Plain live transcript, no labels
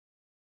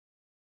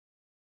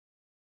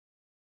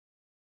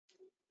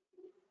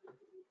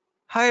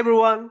Hi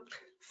everyone,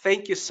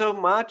 thank you so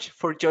much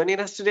for joining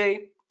us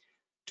today.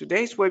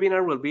 Today's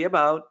webinar will be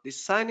about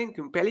designing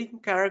compelling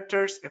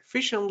characters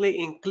efficiently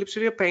in Clip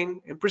Studio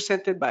Paint and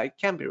presented by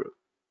Kanbiiru.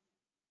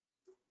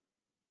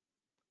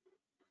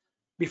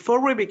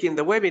 Before we begin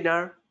the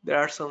webinar, there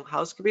are some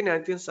housekeeping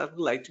items I would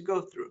like to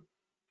go through.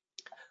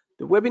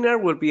 The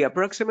webinar will be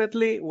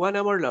approximately 1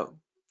 hour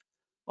long.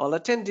 All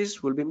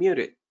attendees will be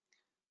muted.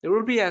 There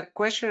will be a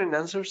question and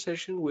answer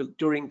session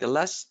during the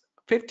last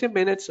 15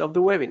 minutes of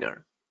the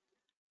webinar.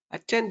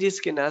 Attendees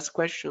can ask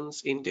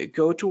questions in the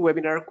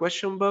GoToWebinar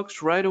question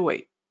box right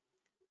away.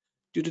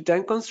 Due to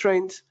time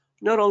constraints,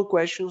 not all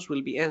questions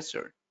will be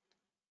answered.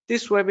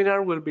 This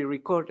webinar will be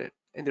recorded,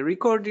 and the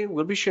recording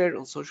will be shared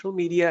on social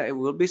media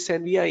and will be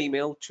sent via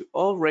email to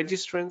all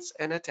registrants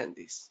and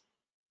attendees.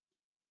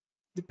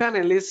 The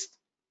panelists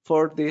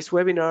for this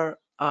webinar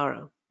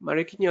are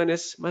Mario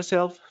Quiñones,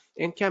 myself,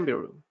 and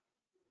Kanbiiru.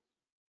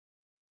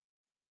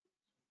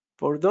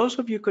 For those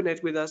of you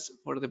connect with us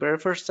for the very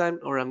first time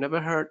or have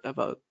never heard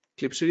about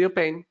Clip Studio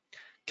Paint,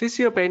 Clip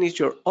Studio Paint is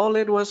your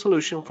all-in-one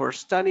solution for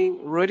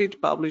stunning,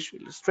 ready-to-publish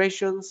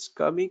illustrations,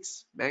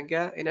 comics,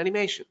 manga, and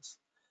animations.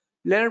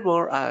 Learn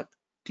more at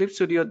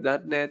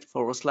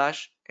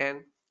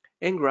clipstudio.net/n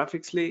and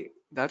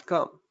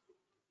graphicsly.com.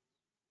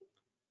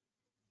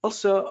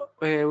 Also,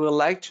 we would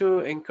like to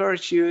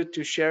encourage you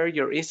to share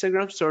your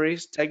Instagram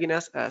stories, tagging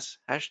us as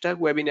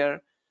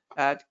 #webinar,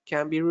 at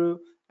Kanbiiru,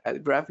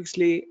 at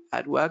Graphicsly,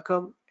 at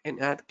Wacom, and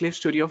at Clip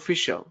Studio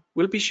Official.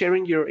 We'll be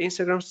sharing your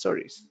Instagram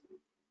stories.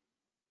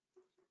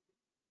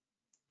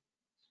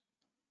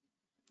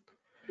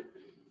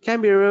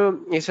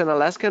 Kanbiiru is an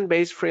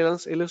Alaskan-based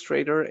freelance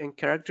illustrator and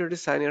character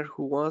designer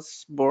who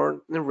was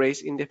born and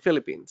raised in the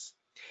Philippines.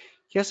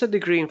 He has a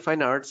degree in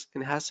fine arts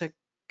and has a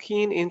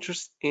keen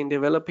interest in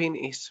developing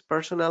his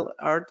personal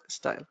art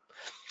style.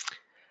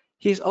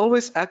 He is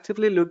always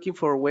actively looking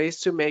for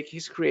ways to make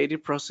his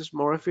creative process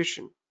more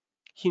efficient.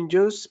 He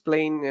enjoys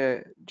playing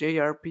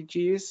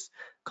JRPGs,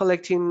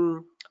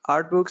 collecting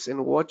art books,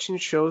 and watching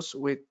shows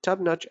with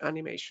top-notch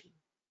animation.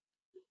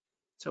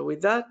 So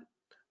with that,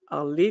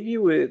 I'll leave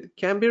you with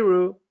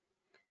Kanbiiru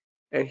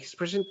and his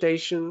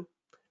presentation,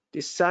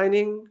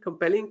 Designing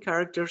Compelling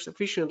Characters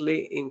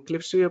Efficiently in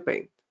Clip Studio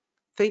Paint.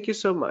 Thank you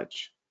so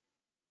much.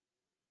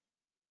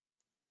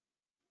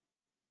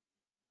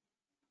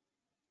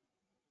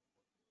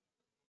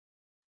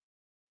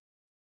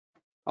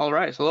 All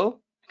right, hello.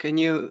 Can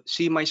you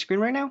see my screen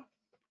right now?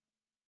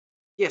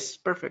 Yes,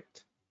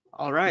 perfect.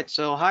 All right,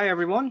 so hi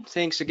everyone.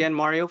 Thanks again,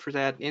 Mario, for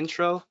that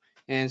intro.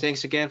 And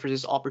thanks again for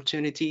this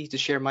opportunity to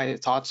share my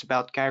thoughts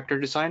about character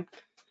design.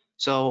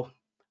 So,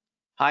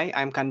 hi,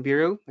 I'm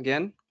Kanbiiru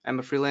again. I'm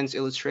a freelance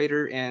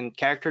illustrator and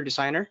character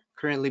designer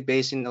currently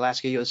based in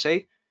Alaska,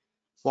 USA.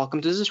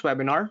 Welcome to this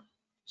webinar.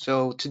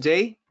 So,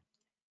 today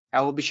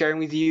I will be sharing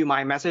with you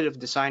my method of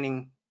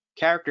designing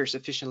characters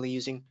efficiently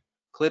using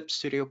Clip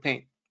Studio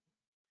Paint.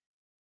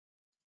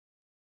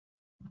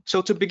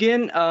 So to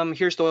begin,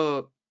 here's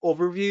the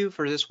overview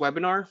for this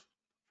webinar.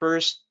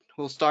 First,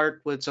 we'll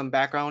start with some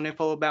background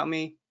info about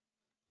me,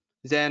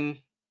 then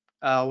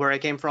where I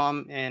came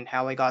from and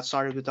how I got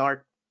started with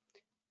art.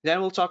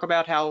 Then we'll talk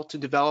about how to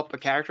develop a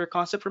character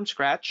concept from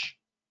scratch.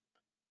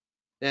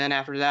 Then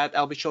after that,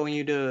 I'll be showing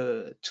you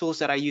the tools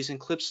that I use in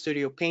Clip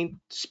Studio Paint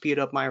to speed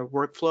up my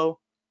workflow.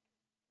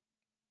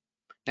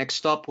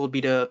 Next up will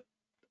be the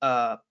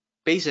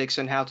basics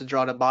on how to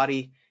draw the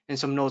body and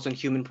some notes on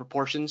human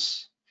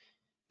proportions.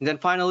 And then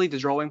finally, the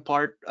drawing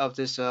part of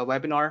this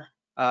webinar,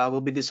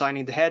 we'll be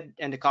designing the head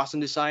and the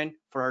costume design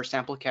for our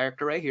sample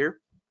character right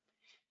here.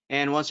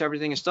 And once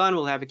everything is done,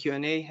 we'll have a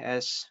Q&A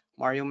as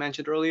Mario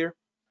mentioned earlier.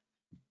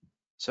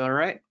 So all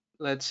right,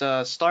 let's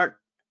start.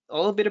 A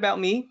little bit about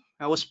me.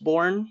 I was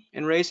born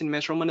and raised in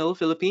Metro Manila,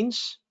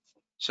 Philippines.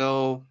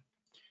 So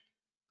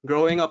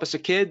growing up as a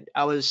kid,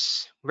 I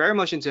was very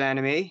much into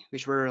anime,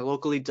 which were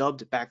locally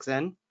dubbed back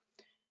then.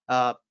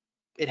 Uh,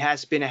 it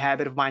has been a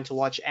habit of mine to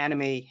watch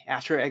anime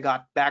after I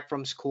got back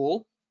from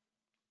school.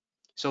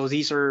 So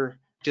these are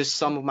just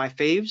some of my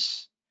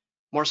faves.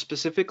 More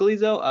specifically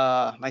though,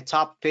 my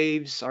top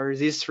faves are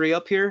these three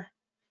up here,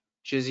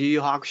 which is Yu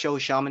Yu Hakusho,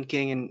 Shaman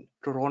King, and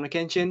Rurouni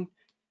Kenshin.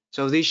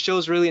 So these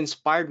shows really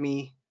inspired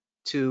me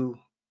to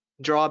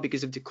draw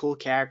because of the cool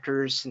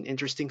characters and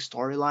interesting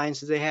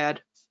storylines that they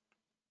had.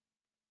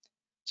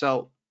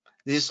 So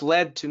this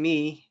led to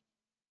me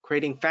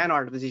creating fan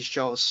art of these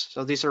shows.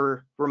 So these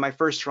were my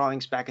first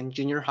drawings back in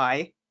junior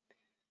high.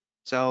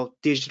 So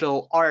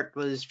digital art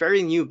was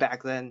very new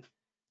back then.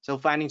 So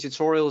finding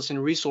tutorials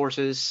and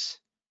resources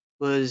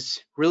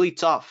was really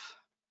tough.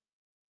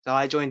 So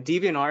I joined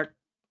DeviantArt,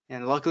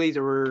 and luckily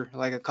there were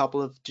like a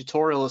couple of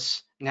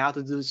tutorials on how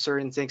to do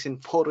certain things in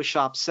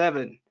Photoshop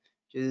 7.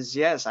 Which is,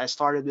 yes, I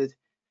started with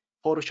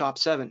Photoshop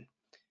 7.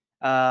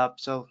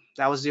 So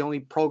that was the only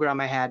program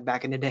I had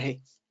back in the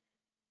day.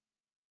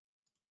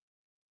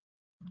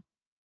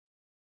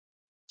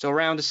 So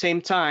around the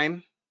same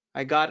time,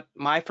 I got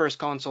my first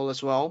console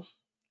as well,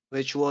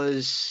 which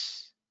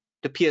was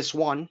the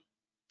PS1,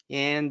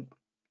 and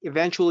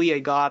eventually I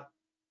got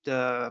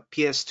the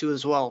PS2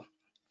 as well.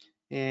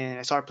 and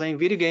I started playing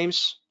video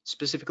games,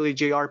 specifically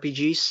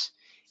JRPGs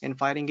and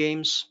fighting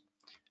games.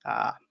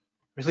 Uh,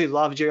 really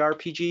love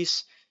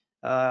JRPGs.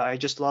 I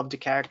just love the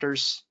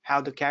characters,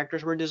 how the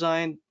characters were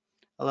designed.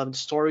 I love the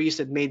stories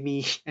that made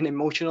me an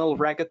emotional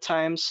wreck at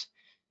times,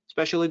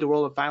 especially the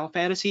world of Final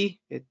Fantasy.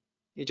 It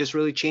just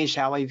really changed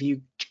how I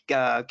view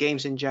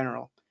games in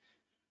general.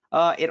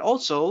 It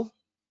also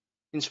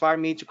inspired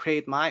me to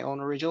create my own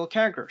original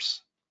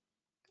characters.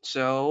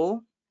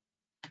 So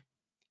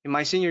in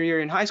my senior year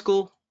in high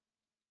school,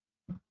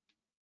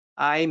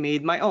 I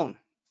made my own.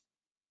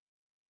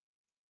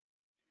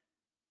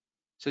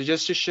 So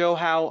just to show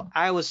how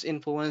I was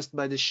influenced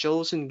by the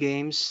shows and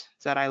games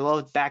that I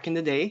loved back in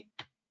the day,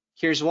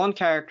 here's one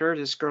character,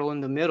 this girl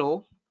in the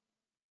middle.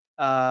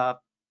 Uh,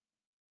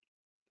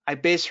 I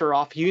based her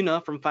off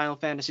Yuna from Final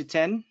Fantasy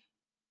X,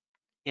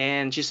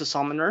 and she's a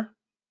summoner,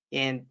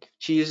 and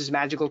she uses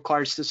magical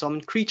cards to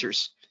summon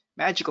creatures,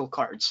 magical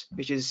cards,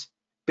 which is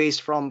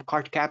based from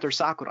Cardcaptor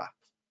Sakura.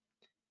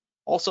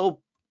 Also,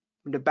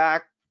 in the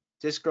back,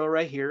 this girl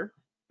right here,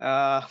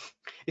 uh,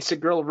 it's a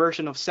girl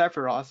version of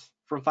Sephiroth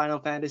from Final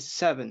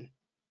Fantasy VII.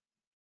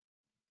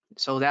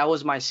 So that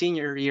was my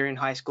senior year in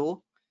high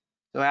school.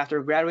 So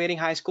after graduating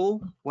high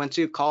school, went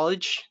to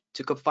college,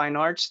 took up fine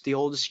arts, the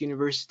oldest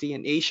university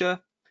in Asia,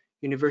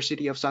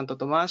 University of Santo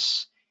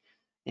Tomas.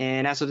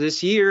 And as of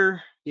this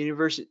year, the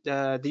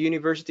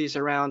university is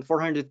around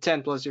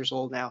 410 plus years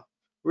old now,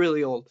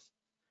 really old.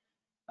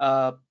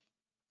 Uh,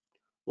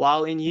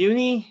 while in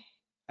uni,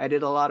 I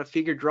did a lot of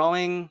figure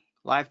drawing,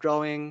 life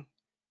drawing,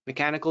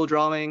 mechanical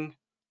drawing,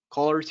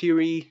 color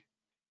theory,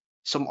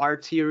 some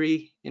art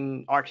theory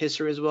and art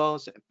history as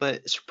well.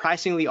 But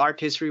surprisingly, art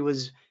history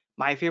was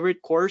my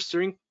favorite course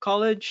during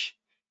college.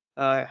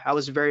 I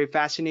was very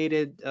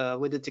fascinated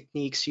with the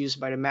techniques used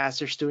by the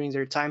masters during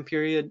their time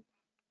period.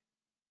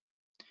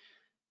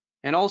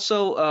 And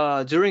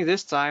also during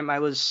this time, I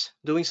was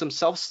doing some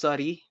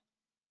self-study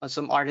on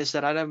some artists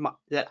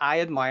that I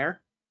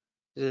admire.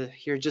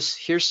 Here's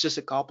just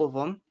a couple of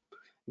them.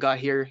 Got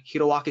here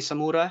Hiroaki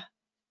Samura,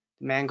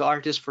 the manga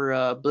artist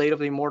for Blade of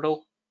the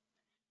Immortal.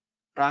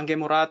 Range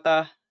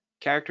Murata,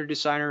 character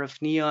designer of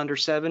Nia Under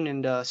 7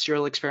 and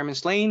Serial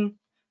Experiments Lane.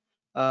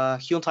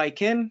 Hyun-tae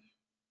Kim,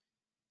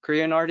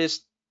 Korean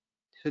artist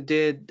who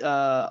did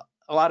a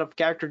lot of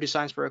character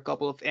designs for a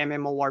couple of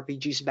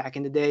MMORPGs back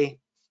in the day.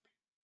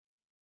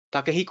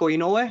 Takehiko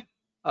Inoue,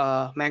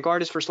 manga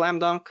artist for Slam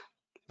Dunk,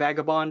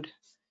 Vagabond,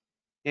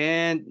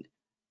 and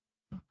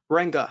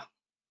Renga.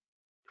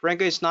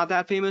 Renga is not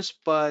that famous,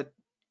 but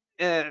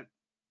uh,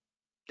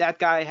 that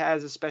guy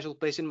has a special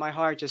place in my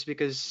heart just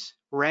because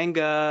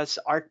Renga's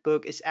art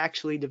book is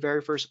actually the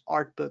very first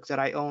art book that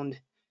I owned.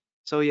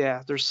 So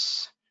yeah,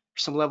 there's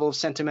some level of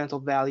sentimental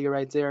value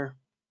right there.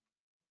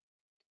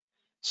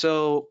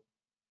 So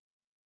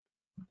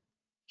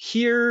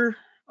here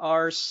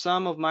are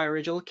some of my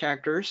original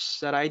characters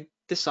that I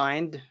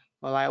designed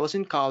while I was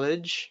in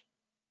college.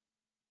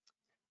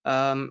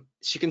 As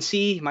you can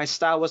see, my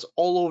style was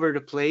all over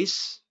the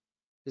place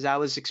as I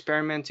was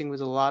experimenting with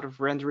a lot of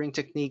rendering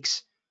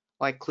techniques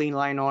like clean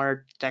line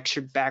art,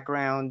 textured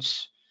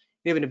backgrounds,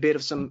 even a bit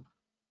of some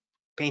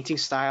painting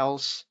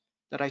styles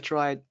that I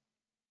tried.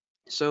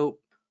 So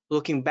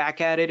looking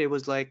back at it, it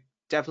was like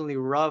definitely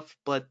rough,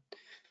 but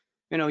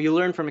you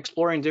learn from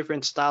exploring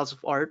different styles of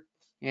art,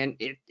 and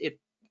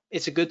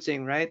it's a good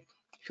thing, right?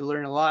 You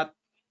learn a lot.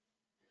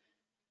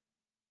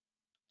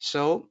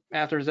 So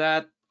after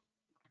that,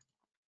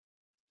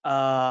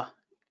 uh,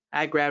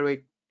 I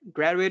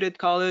graduated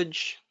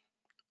college,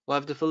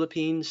 left the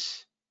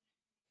Philippines,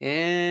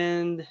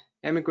 and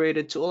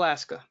emigrated to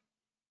Alaska.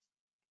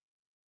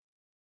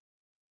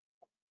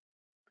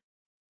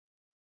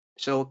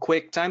 So a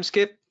quick time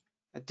skip.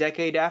 A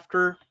decade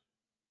after,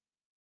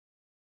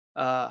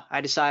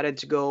 I decided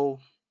to go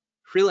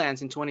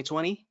freelance in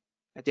 2020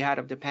 at the height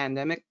of the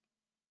pandemic.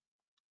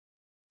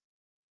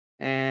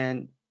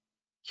 And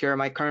here are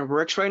my current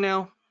works right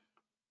now.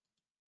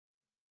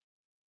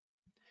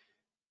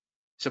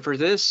 So for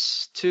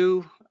this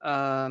too,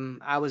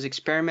 I was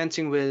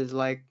experimenting with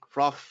like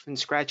rough and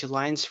scratchy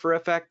lines for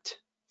effect.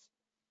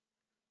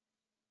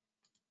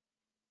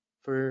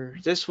 For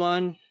this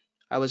one,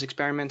 I was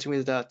experimenting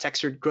with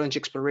textured grunge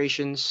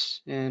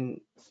explorations, and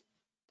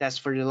that's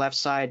for the left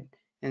side,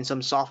 and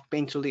some soft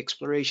painterly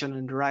exploration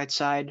on the right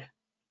side.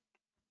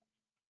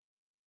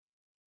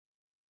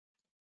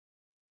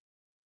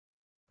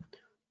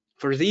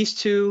 For these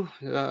two,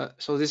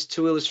 so these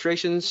two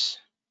illustrations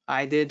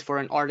I did for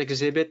an art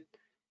exhibit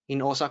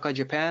in Osaka,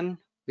 Japan,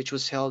 which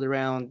was held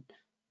around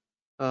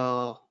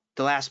the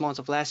last month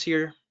of last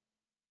year.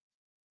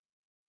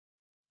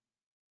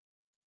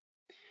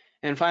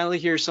 And finally,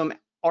 here's some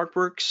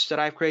artworks that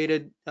I've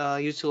created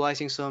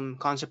utilizing some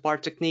concept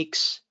art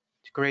techniques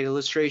to create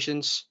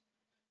illustrations.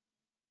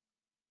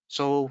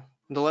 So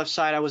on the left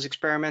side, I was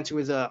experimenting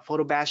with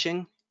photo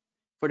bashing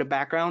for the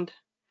background,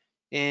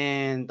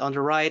 and on the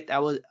right,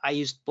 I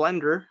used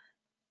Blender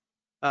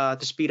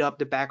to speed up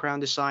the background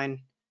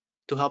design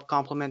to help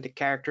complement the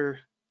character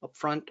up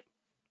front.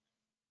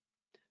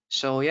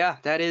 So yeah,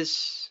 that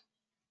is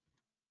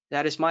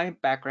that is my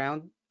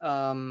background.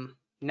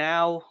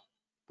 Now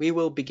we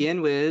will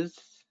begin with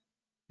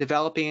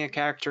developing a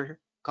character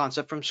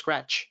concept from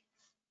scratch.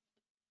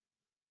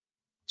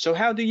 So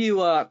how do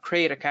you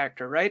create a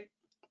character, right?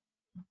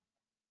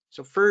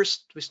 So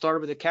first, we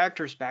start with the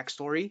character's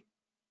backstory,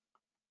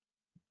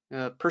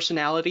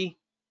 personality.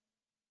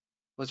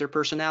 What's their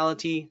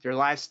personality, their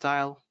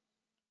lifestyle,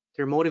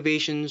 their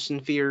motivations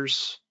and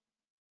fears,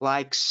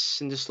 likes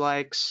and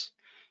dislikes.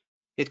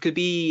 It could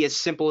be as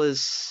simple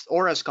as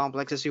or as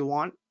complex as you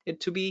want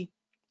it to be.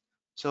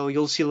 So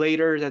you'll see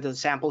later that the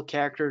sample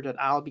character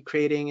that I'll be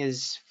creating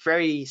is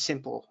very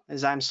simple,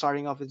 as I'm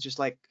starting off with just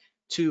like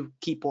 2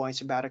 key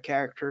points about a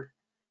character.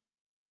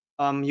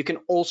 You can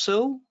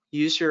also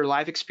use your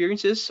life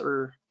experiences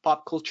or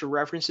pop culture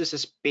references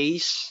as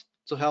base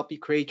to help you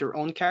create your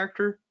own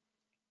character.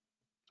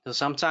 So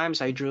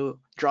sometimes I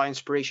draw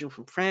inspiration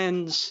from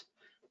friends,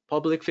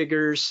 public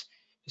figures,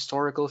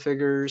 historical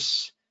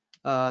figures,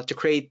 to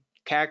create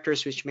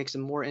characters which makes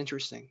them more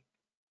interesting.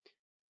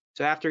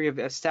 So after you've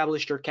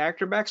established your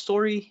character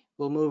backstory,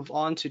 we'll move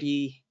on to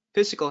the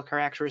physical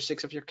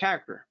characteristics of your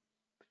character.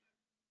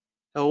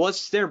 So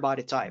what's their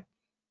body type?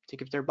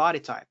 Think of their body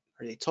type.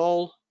 Are they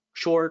tall,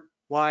 short,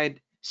 wide,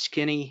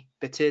 skinny,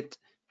 petite,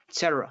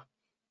 etc.?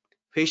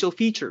 Facial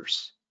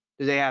features.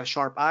 Do they have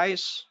sharp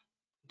eyes,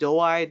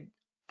 doe-eyed,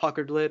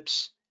 puckered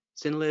lips,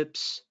 thin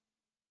lips?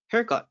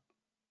 Haircut.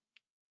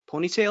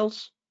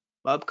 Ponytails,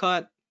 bob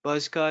cut,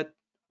 buzz cut,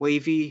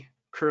 wavy,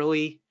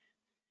 curly.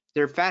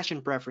 Their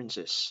fashion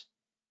preferences.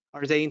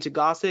 Are they into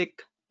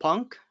gothic,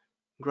 punk,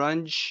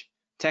 grunge,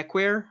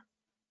 techwear,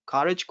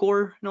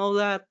 cottagecore, and all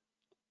that?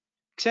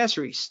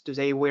 Accessories. Do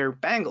they wear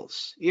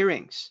bangles,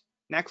 earrings,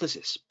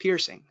 necklaces,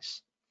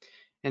 piercings?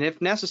 And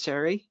if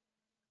necessary,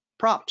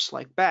 props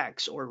like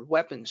bags or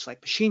weapons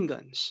like machine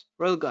guns,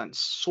 railguns,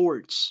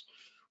 swords,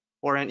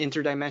 or an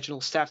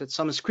interdimensional staff that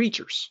summons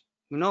creatures.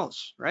 Who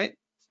knows, right?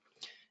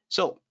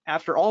 So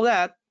after all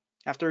that,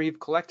 after you've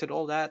collected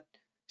all that,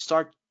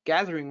 start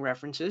gathering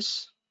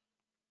references.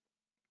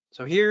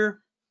 So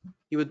here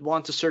you would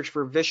want to search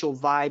for visual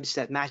vibes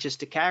that matches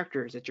the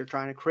characters that you're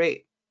trying to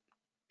create.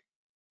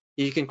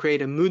 You can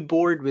create a mood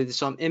board with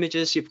some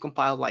images you've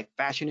compiled, like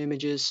fashion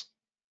images,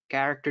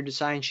 character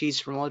design sheets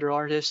from other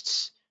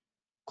artists,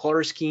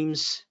 color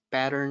schemes,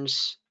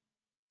 patterns,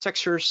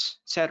 textures,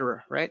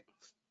 etc. Right?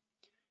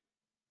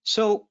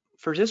 So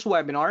for this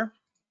webinar,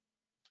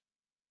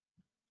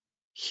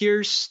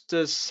 here's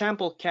the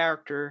sample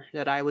character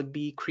that I would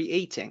be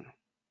creating.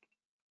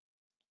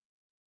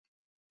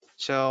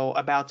 So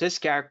about this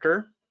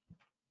character,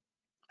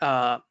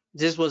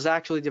 this was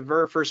actually the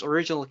very first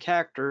original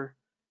character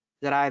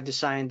that I've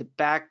designed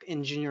back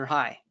in junior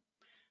high.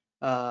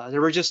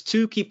 There were just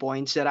 2 key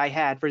points that I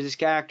had for this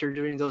character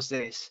during those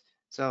days.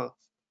 So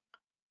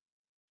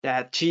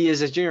that she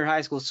is a junior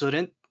high school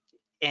student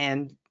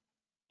and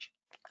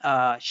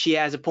she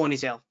has a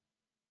ponytail.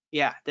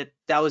 Yeah,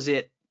 that was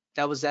it.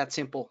 That was that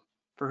simple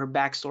for her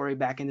backstory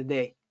back in the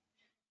day.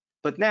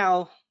 But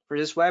now for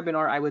this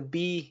webinar, I would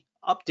be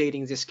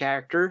updating this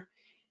character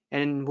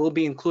and we'll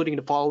be including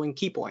the following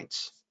key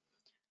points.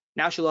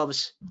 Now she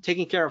loves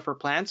taking care of her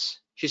plants.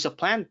 She's a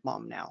plant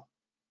mom now.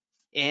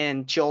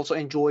 And she also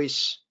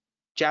enjoys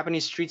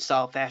Japanese street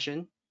style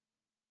fashion.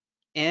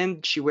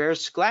 And she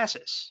wears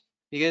glasses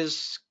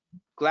because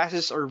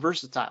glasses are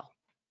versatile.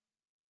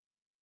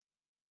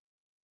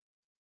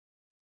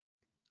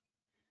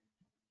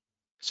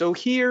 So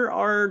here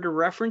are the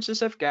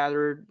references I've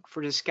gathered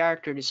for this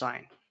character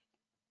design.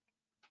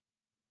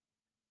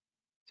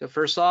 So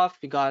first off,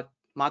 we got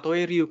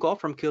Matoe Ryuko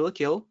from Kill la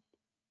Kill.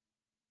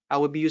 I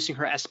will be using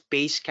her as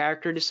base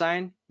character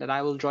design that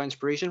I will draw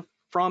inspiration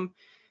from.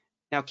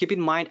 Now keep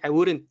in mind, I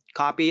wouldn't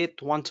copy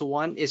it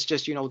one-to-one. It's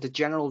just, the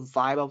general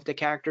vibe of the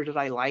character that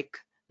I like.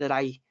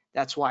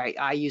 That's why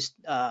I used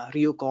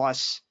Ryuko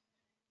as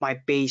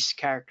my base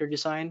character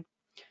design.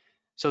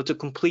 So to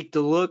complete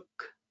the look,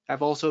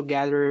 I've also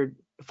gathered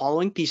the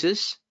following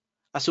pieces: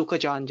 Asuka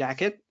John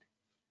jacket,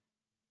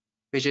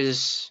 which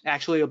is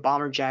actually a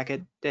bomber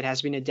jacket that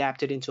has been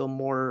adapted into a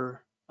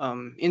more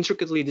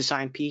intricately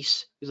designed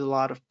piece with a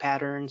lot of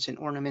patterns and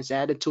ornaments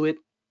added to it.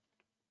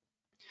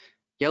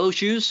 Yellow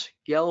shoes,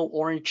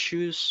 yellow-orange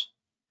shoes,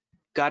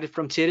 got it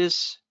from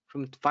Tidus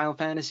from Final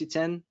Fantasy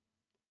X.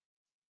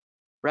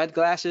 Red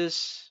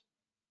glasses,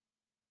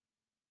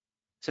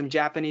 some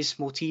Japanese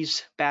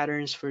motifs,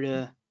 patterns for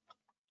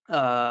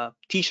the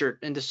t-shirt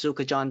and the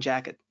Asuka John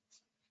jacket.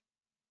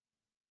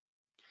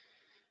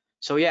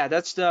 So yeah,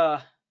 that's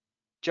the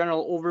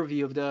general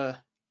overview of the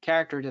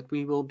character that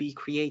we will be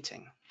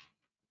creating.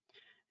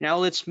 Now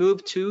let's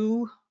move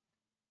to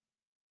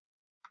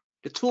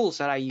the tools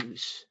that I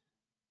use.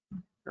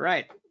 All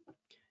right.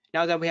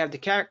 Now that we have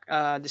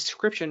the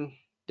description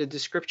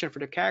for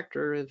the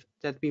character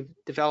that we've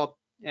developed,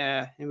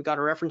 and we got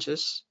our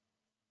references,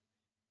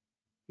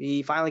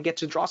 we finally get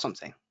to draw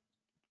something.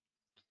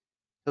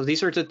 So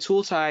these are the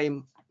tools I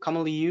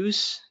commonly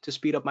use to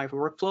speed up my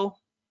workflow.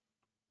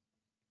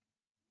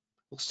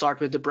 We'll start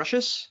with the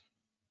brushes.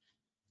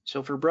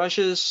 So for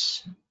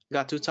brushes, we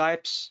got 2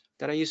 types: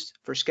 that I use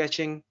for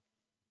sketching,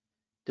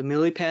 the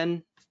Milli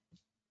pen,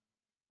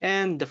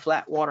 and the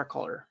flat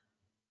watercolor.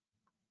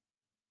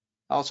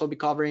 I'll also be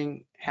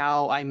covering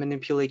how I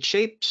manipulate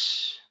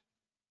shapes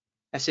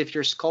as if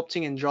you're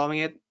sculpting and drawing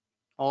it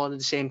all at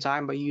the same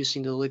time by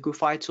using the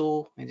liquify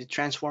tool and the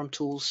transform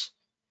tools.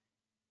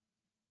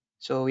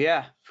 So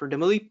yeah, for the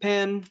Milli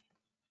pen,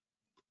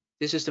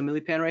 this is the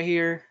Milli pen right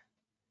here.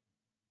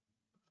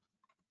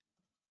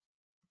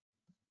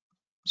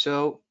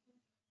 So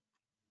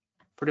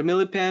for the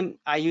Milli pen,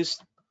 I use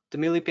the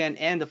Milli pen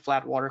and the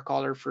flat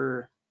watercolor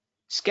for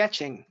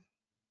sketching,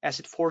 as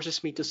it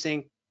forces me to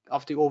think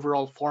of the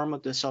overall form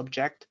of the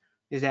subject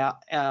without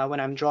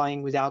when I'm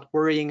drawing, without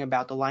worrying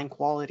about the line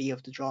quality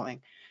of the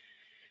drawing.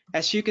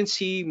 As you can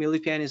see,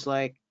 Milli pen is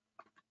like,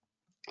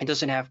 it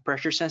doesn't have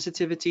pressure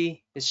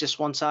sensitivity. It's just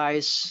one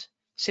size.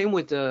 Same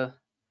with the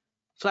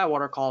flat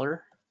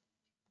watercolor.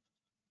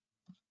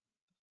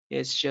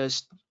 It's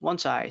just one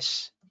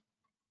size.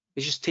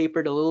 It's just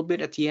tapered a little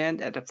bit at the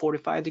end at a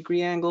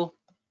 45-degree angle.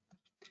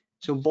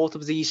 So both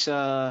of these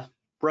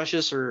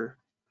brushes are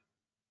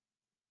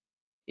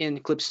in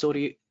Clip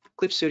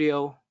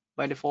Studio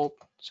by default.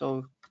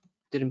 So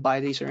didn't buy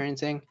these or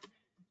anything.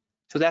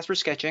 So that's for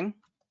sketching.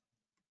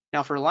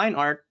 Now for line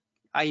art,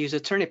 I use a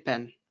turnip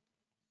pen.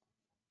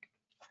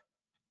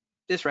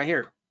 This right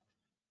here.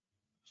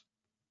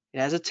 It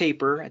has a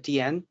taper at the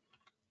end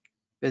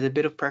with a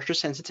bit of pressure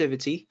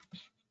sensitivity.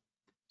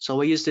 So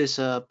I use this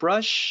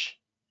brush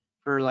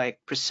for like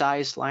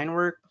precise line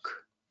work.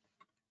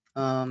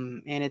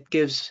 And it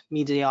gives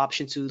me the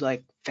option to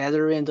like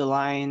feather in the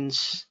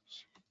lines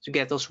to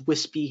get those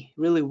wispy,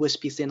 really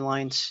wispy thin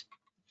lines,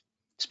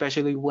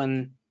 especially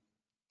when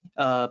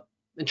the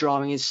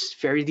drawing is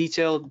very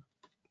detailed.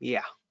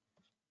 Yeah,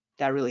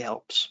 that really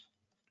helps.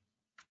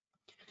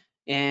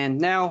 And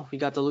now we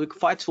got the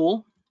liquify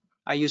tool.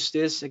 I use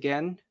this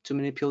again to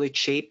manipulate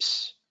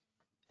shapes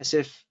as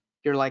if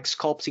you're like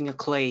sculpting a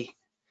clay.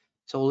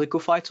 So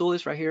liquify tool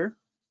is right here.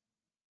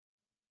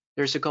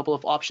 There's a couple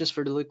of options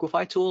for the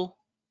liquify tool.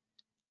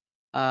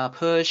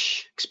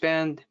 Push,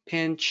 expand,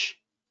 pinch,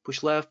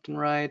 push left and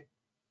right,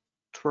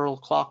 twirl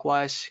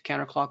clockwise,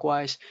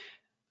 counterclockwise.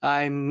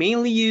 I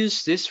mainly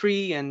use this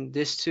three and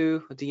this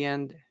two at the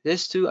end.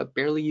 This two I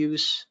barely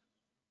use.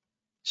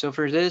 So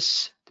for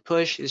this, the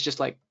push is just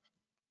like,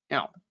 you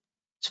know,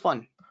 it's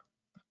fun.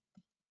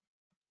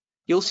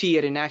 You'll see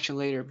it in action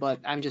later, but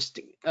I'm just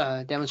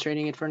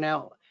demonstrating it for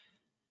now.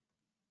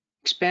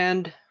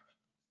 Expand,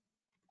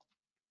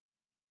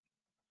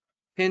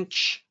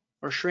 pinch,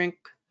 or shrink.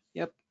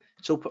 Yep.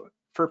 So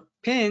for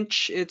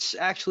pinch, it's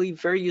actually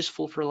very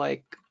useful for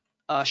like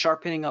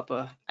sharpening up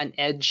an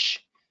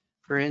edge.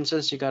 For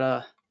instance, you got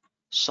a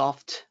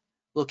soft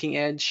looking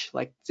edge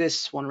like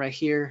this one right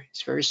here.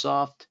 It's very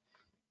soft.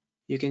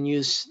 You can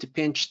use the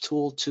pinch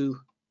tool to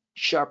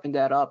sharpen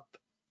that up.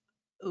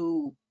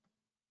 Ooh,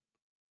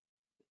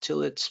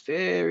 till it's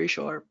very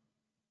sharp.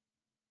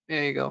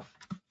 There you go.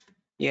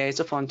 Yeah, it's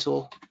a fun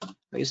tool.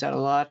 I use that a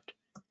lot.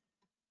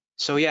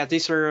 So yeah,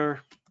 these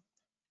are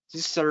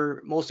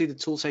mostly the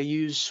tools I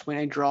use when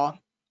I draw.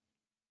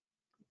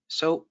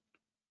 So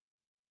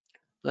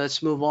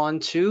let's move on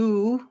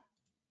to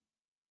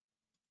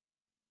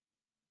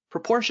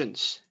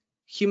proportions,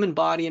 human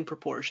body and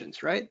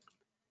proportions, right?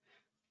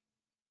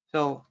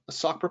 So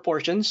let's talk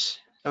proportions.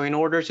 So in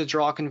order to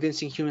draw a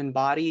convincing human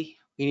body,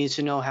 we need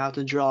to know how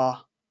to draw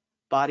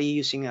body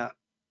using a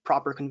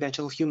proper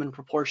conventional human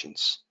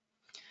proportions.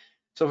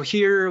 So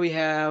here we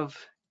have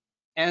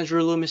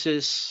Andrew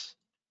Loomis's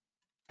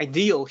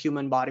ideal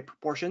human body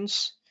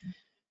proportions.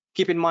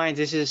 Keep in mind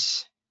this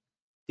is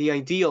the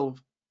ideal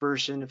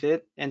version of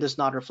it and does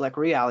not reflect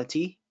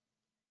reality.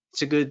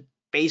 It's a good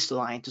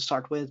baseline to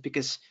start with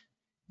because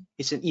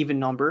it's an even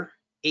number,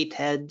 8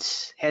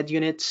 head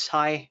units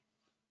high,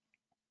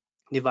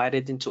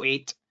 divided into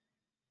 8.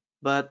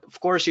 But of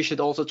course, you should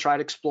also try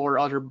to explore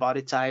other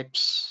body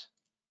types,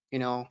 you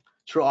know,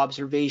 through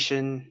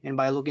observation and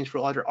by looking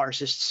through other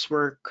artists'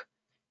 work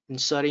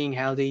and studying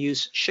how they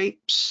use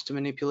shapes to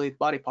manipulate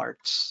body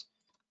parts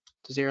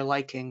to their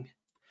liking.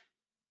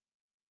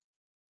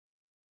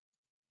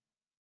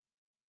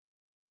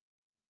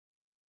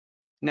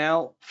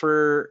 Now,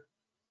 for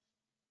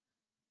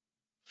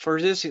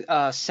this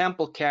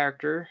sample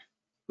character,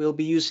 we'll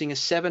be using a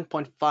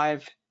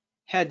 7.5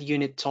 head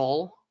unit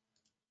tall.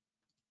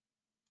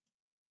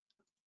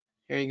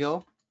 There you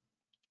go.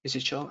 Is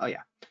it showing? Oh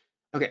yeah.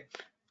 Okay.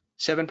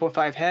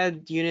 7.5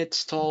 head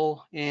units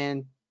tall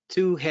and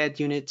 2 head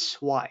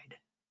units wide.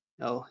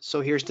 Oh,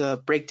 so here's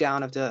the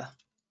breakdown of the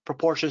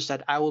proportions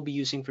that I will be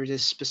using for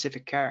this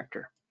specific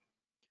character.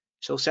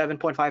 So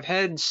 7.5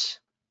 heads.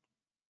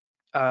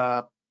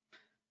 The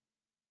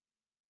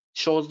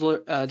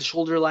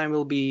shoulder line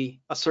will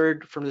be a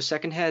third from the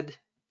second head.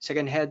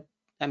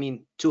 I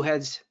mean 2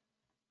 heads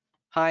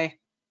high,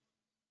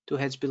 2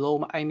 heads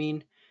below, I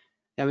mean.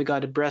 Then we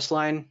got the breast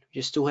line,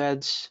 just 2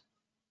 heads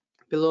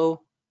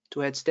below,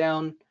 2 heads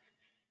down.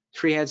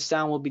 3 heads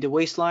down will be the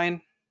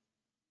waistline.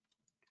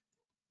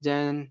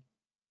 Then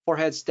 4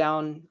 heads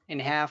down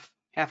and half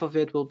of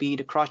it will be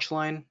the crotch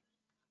line.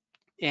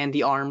 and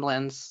the arm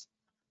length.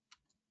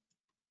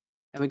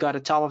 And we got the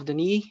top of the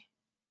knee,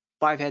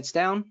 5 heads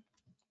down,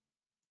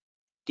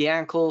 the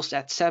ankles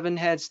at 7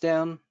 heads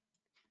down,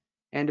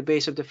 and the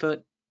base of the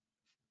foot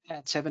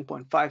at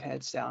 7.5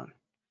 heads down.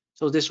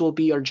 So this will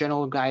be our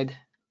general guide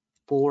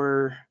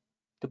for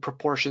the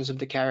proportions of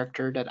the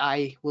character that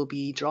I will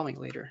be drawing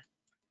later.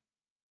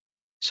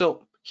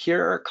 So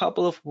here are a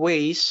couple of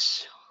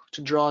ways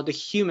to draw the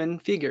human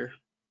figure.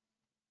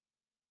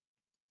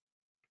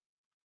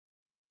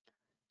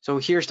 So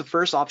here's the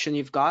first option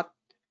you've got,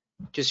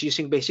 just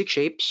using basic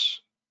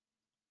shapes,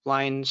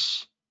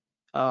 lines,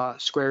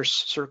 squares,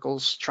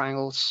 circles,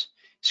 triangles.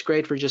 It's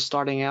great for just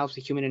starting out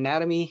with human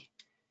anatomy,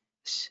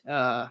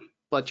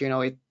 but you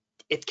know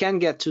it can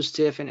get too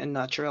stiff and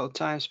unnatural at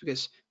times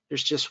because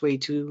there's just way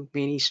too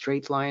many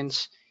straight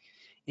lines,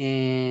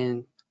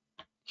 and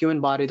human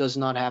body does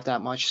not have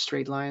that much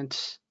straight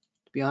lines,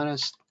 to be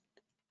honest.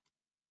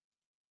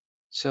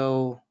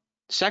 So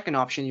the second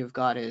option you've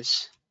got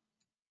is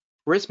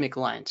rhythmic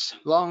lines,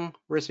 long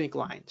rhythmic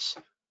lines,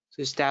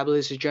 to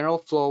establish the general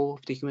flow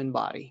of the human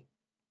body.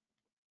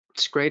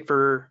 It's great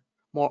for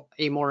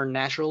a more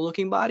natural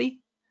looking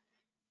body,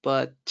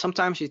 but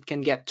sometimes it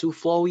can get too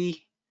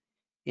flowy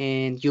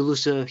and you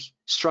lose the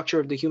structure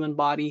of the human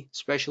body,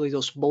 especially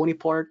those bony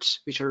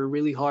parts, which are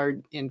really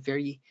hard and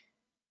very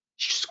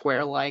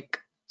square-like.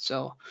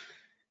 So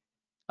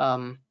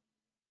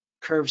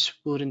curves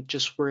wouldn't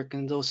just work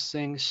in those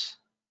things.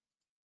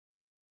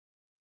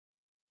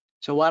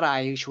 So what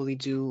I usually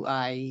do,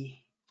 I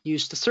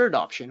use the third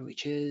option,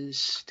 which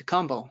is the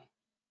combo.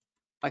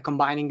 By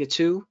combining the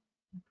two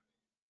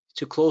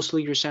to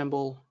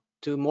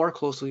more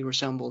closely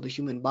resemble the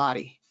human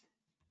body.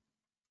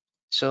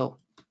 So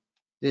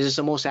this is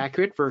the most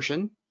accurate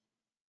version,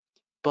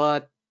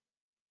 but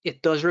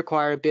it does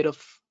require a bit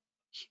of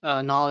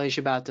knowledge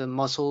about the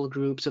muscle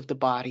groups of the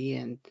body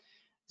and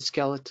the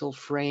skeletal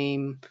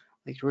frame,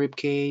 like the rib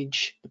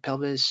cage, the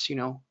pelvis. You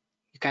know,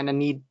 you kind of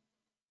need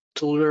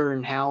to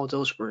learn how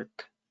those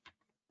work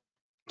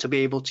to be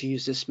able to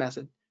use this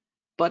method.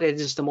 But it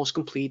is the most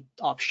complete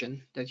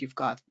option that you've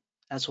got.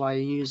 That's why I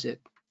use it.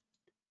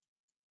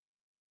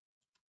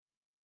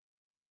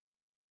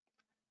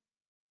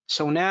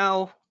 So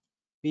now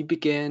we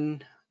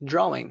begin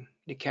drawing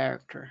the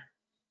character.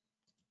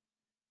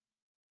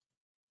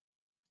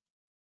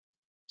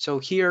 So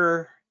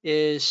here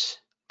is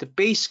the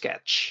base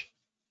sketch,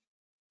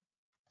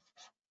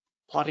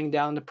 plotting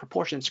down the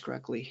proportions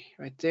correctly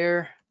right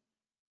there.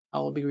 I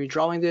will be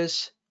redrawing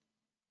this.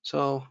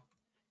 So,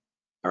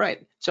 all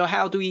right. So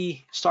how do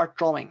we start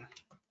drawing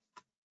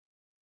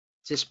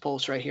this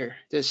pose right here,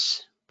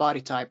 this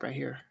body type right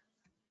here?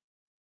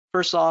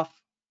 First off,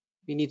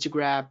 we need to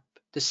grab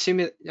the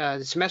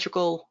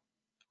symmetrical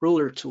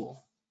ruler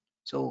tool.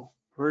 So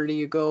where do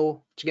you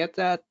go to get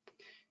that?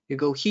 You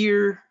go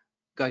here,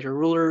 got your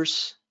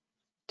rulers,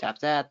 tap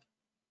that,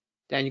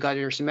 then you got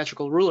your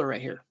symmetrical ruler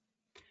right here.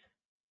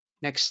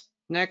 Next,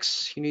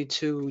 you need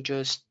to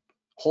just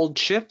hold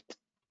shift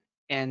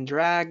and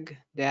drag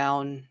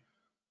down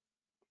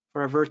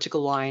for a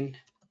vertical line.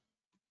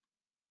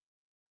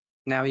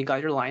 Now you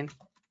got your line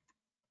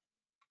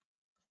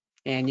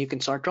and you can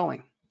start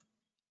drawing.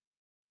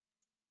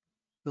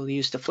 We'll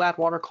use the flat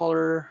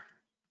watercolor.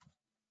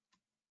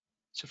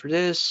 So for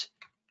this,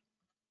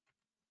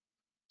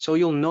 so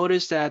you'll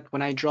notice that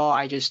when I draw,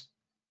 I'm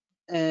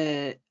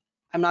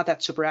not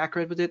that super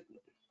accurate with it.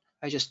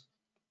 I just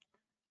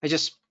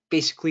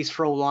basically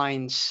throw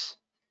lines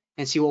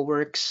and see what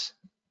works,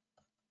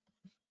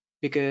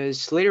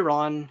 because later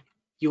on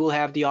you will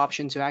have the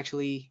option to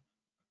actually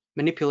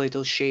manipulate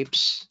those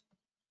shapes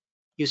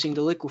using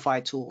the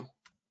liquify tool.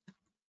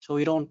 So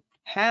you don't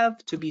have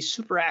to be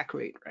super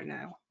accurate right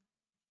now,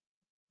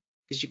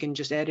 because you can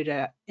just edit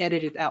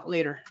it out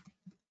later.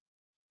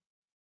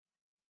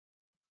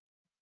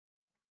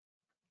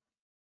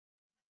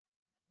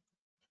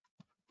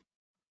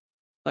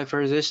 Like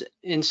for this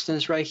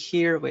instance right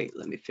here, wait,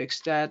 let me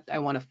fix that. I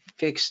want to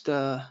fix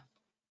the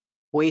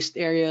waist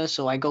area,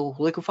 so I go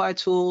liquify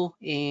tool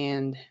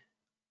and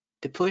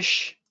the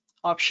push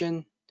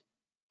option.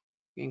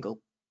 You can go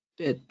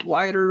a bit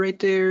wider right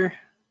there.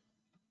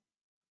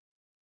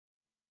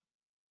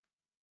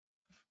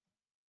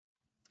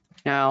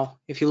 Now,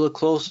 if you look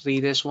closely,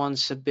 this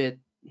one's a bit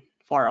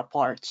far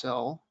apart,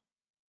 so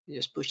you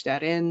just push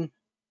that in.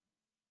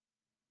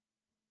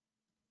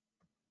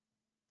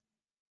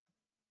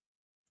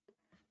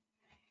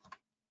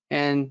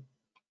 And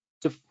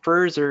to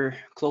further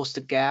close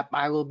the gap,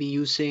 I will be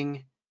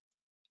using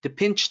the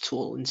pinch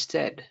tool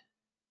instead.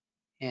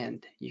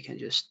 And you can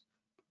just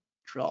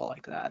draw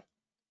like that.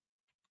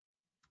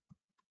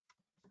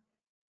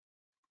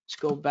 Let's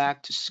go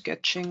back to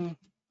sketching.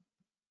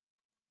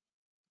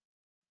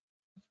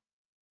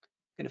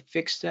 I'm gonna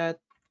fix that.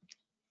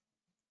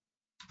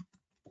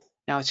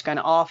 Now it's kind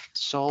of off.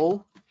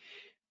 So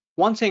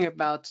one thing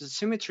about the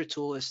symmetry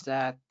tool is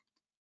that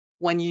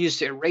when you use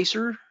the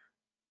eraser,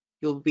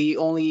 you'll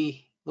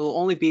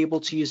only be able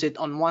to use it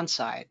on one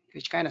side,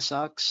 which kind of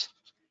sucks.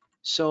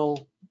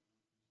 So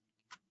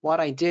what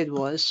I did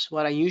was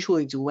what I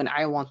usually do when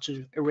I want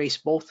to erase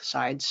both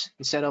sides.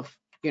 Instead of,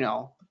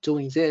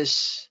 doing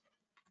this,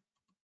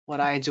 what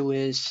I do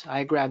is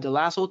I grab the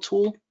lasso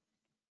tool,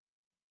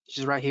 which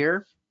is right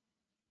here,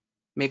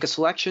 make a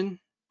selection,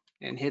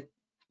 and hit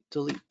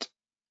delete.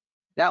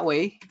 That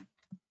way,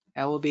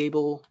 I will be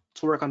able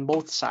to work on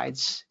both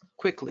sides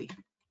quickly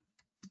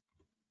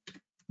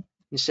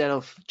instead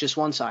of just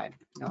one side.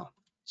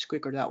 It's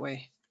quicker that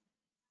way.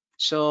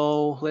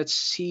 So let's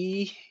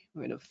see.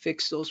 I'm gonna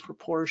fix those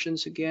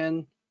proportions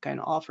again. Kind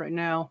of off right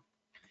now.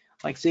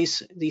 Like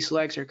these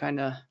legs are kind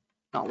of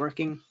not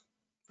working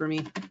for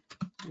me.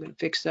 I'm gonna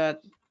fix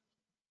that.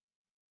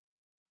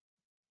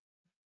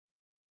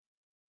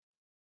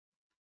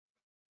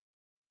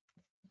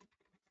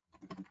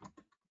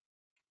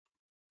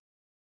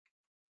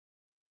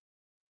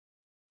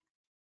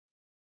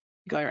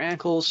 Got your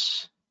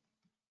ankles.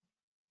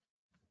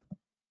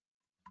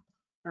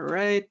 All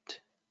right.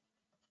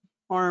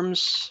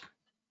 Arms.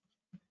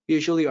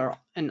 Usually our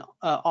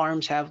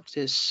arms have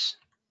this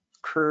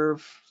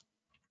curve,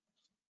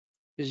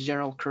 this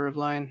general curve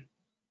line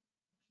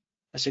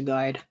as a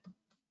guide.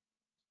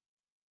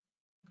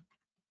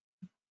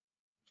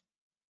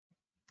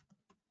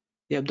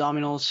 The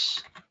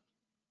abdominals,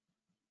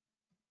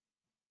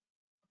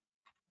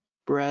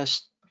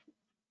 breast.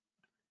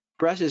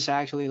 Breast is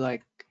actually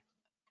like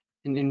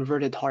an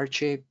inverted heart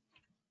shape.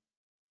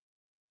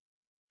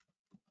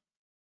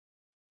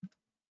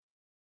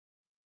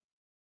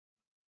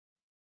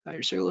 Got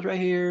your circles right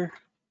here.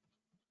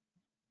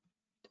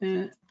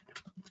 Kind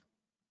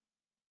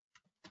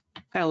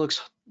of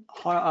looks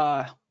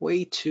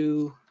way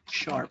too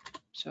sharp,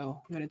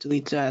 so I'm gonna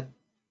delete that.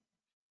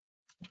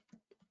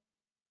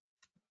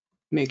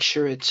 Make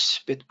sure it's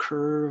a bit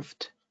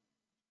curved.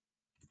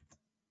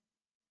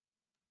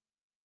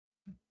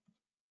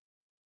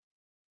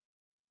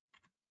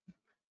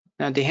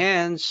 Now the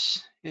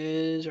hands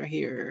is right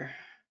here.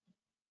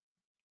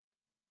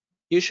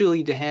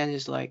 Usually the hand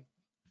is like,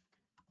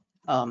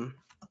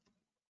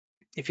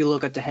 if you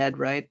look at the head,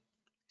 right,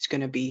 it's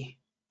gonna be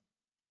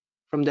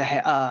from the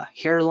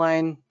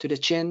hairline to the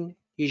chin.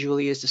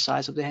 Usually is the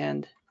size of the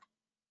hand.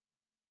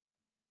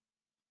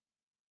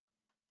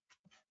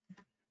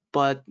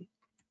 But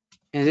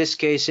in this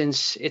case,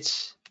 since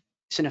it's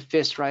in a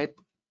fist, right,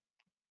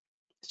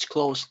 it's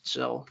closed,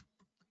 so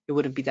it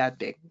wouldn't be that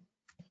big.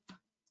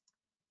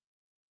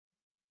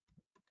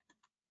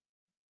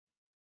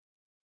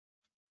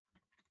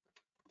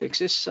 Fix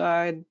this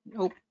side.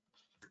 Oh,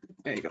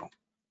 there you go.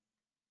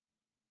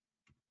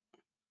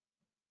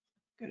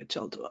 Gotta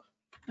tilt up.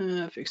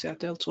 Fix that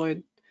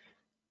deltoid.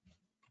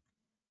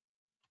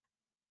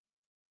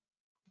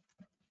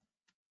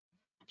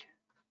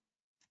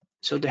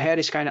 So the head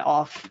is kind of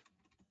off.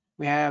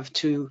 We may have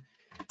to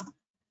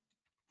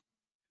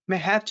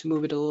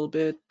move it a little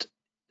bit.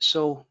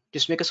 So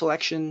just make a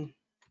selection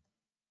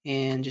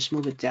and just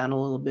move it down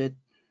a little bit.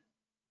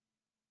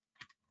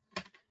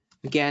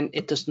 Again,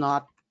 it does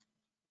not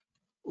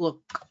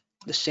look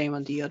the same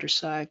on the other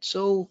side,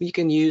 so you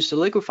can use the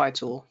liquify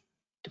tool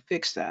to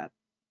fix that.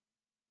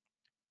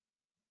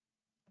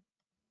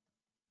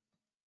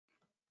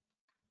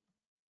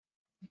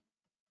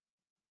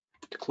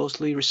 To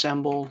closely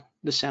resemble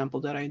the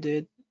sample that I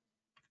did.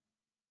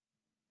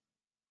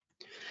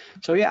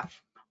 So yeah,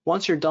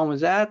 once you're done with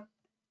that,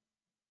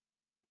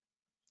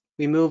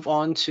 we move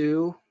on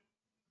to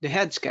the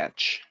head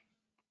sketch.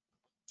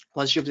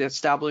 Once you've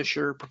established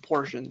your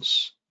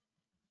proportions.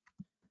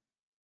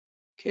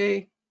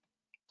 Okay,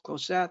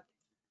 close that.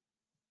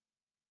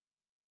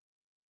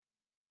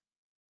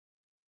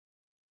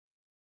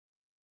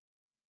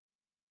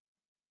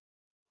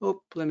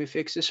 Oh, let me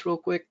fix this real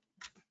quick.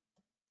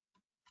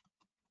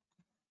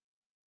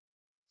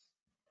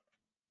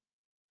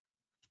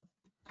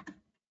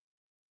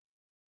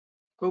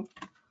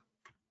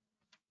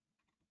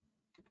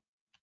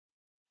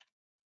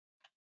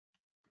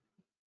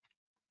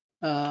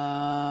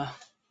 Oh.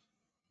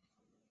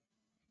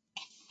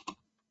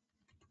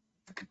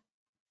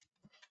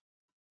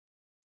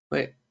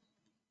 Wait,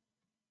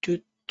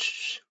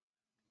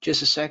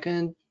 just a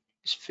second.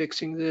 Just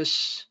fixing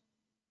this.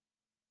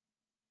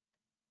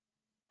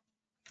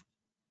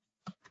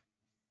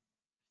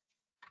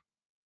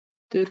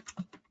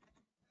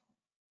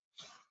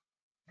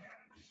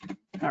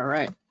 All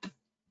right.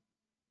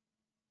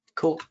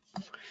 Cool.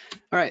 All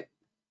right.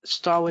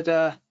 Start with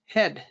the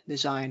head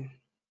design.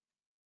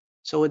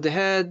 So with the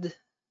head,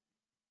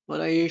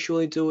 what I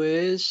usually do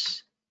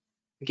is,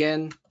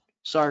 again,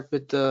 start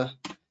with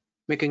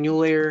make a new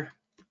layer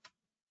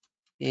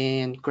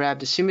and grab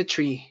the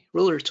symmetry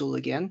ruler tool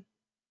again.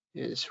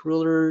 Is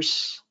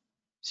rulers,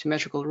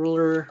 symmetrical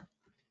ruler,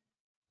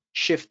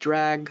 shift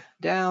drag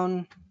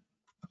down,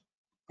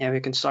 and we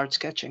can start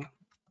sketching.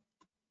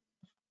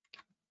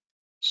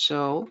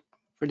 So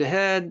for the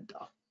head,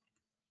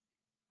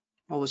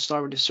 I will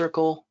start with the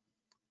circle.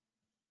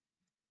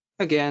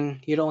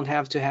 Again, you don't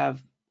have to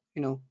have,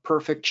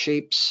 perfect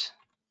shapes,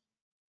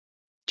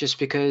 just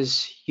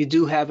because you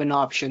do have an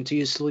option to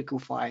use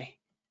liquify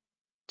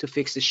to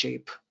fix the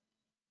shape.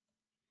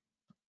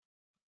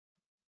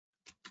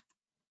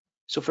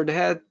 So for the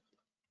head,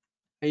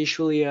 I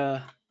usually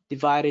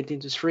divide it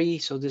into three.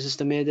 So this is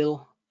the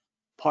middle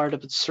part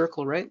of the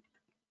circle, right?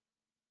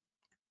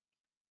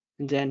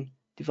 And then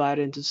divide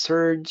it into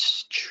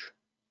thirds.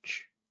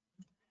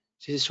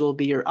 This will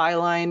be your eye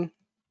line.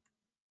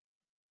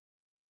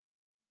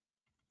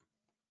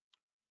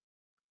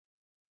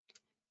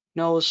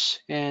 Nose,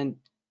 and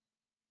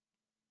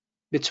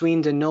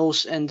between the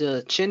nose and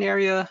the chin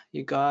area,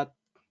 you got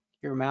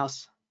your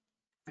mouth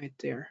right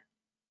there.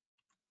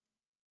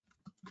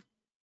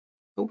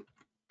 Oh.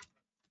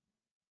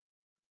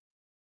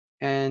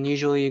 And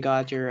usually you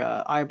got your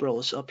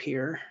eyebrows up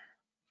here,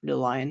 the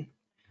line.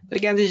 But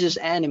again, this is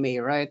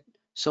anime, right?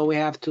 So we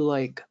have to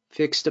like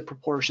fix the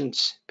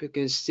proportions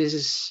because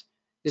this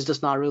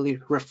does not really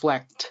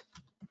reflect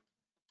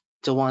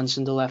the ones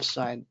on the left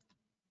side.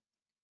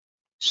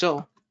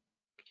 So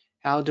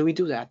how do we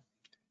do that?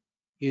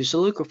 Use the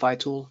liquify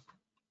tool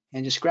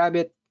and just grab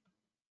it,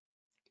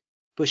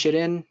 push it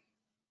in,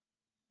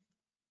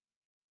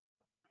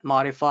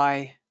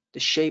 modify the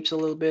shapes a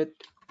little bit,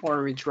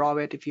 or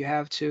redraw it if you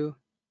have to.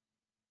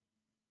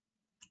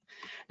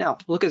 Now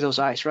look at those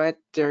eyes, right?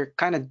 They're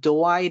kind of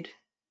doe-eyed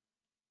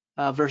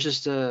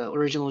versus the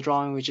original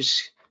drawing, which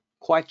is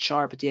quite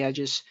sharp at the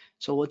edges.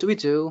 So what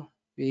do?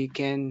 We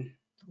can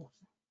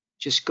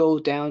just go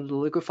down to the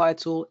liquify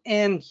tool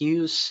and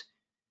use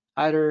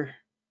either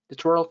the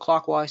twirl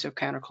clockwise or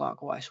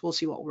counterclockwise. We'll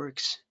see what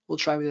works. We'll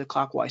try with the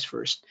clockwise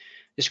first.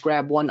 Just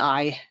grab one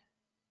eye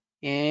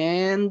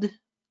and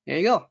there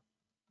you go.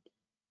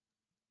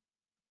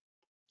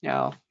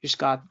 Now just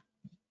got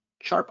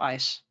sharp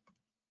eyes,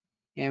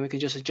 and we can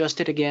just adjust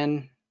it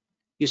again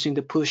using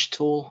the push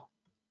tool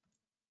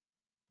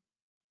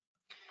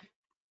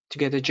to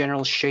get the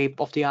general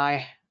shape of the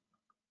eye.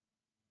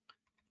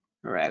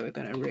 All right, we're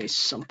gonna erase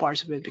some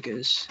parts of it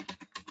because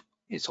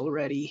it's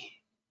already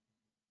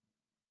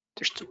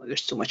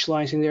there's too much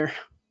lines in there.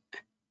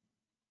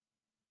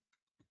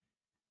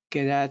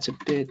 Okay, that's a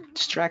bit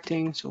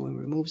distracting, so we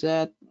remove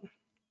that.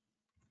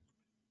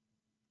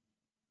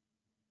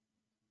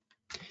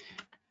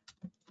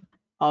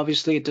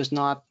 Obviously, it does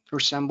not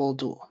resemble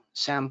the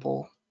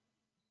sample,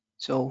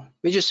 so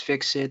we just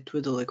fix it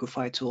with the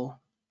liquify tool.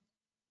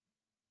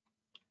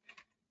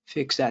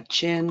 Fix that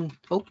chin.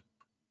 Oh,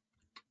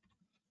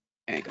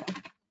 there you go.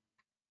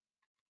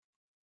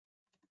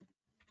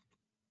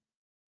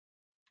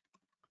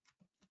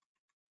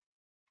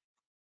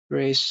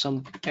 Erase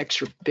some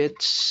extra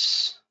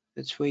bits.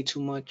 That's way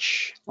too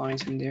much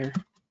lines in there.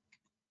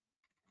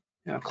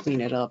 Now clean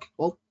it up.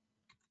 Oh,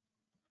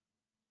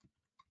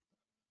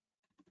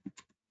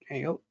 there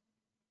you go.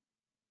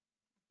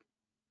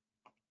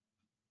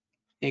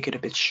 Make it a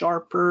bit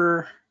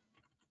sharper,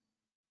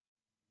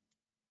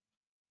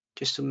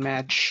 just to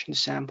match the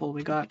sample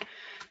we got.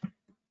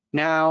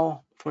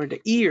 Now for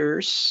the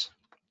ears,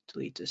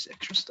 delete this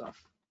extra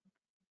stuff.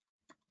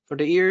 For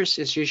the ears,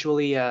 it's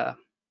usually a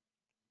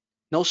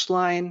nose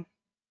line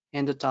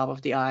and the top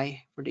of the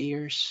eye for the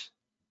ears.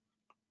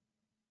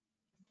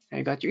 Now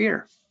you got your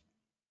ear.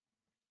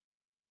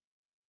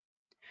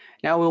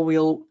 Now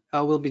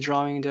we'll be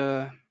drawing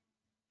the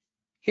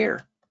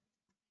hair.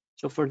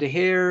 So for the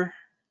hair,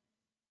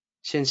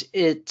 since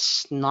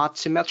it's not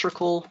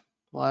symmetrical,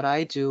 what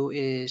I do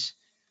is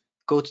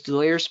go to the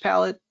layers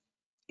palette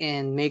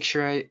and make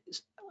sure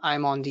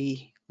I'm on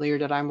the layer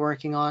that I'm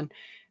working on.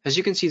 As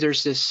you can see,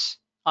 there's this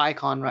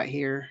icon right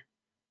here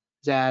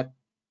that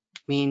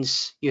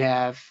means you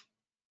have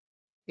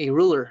a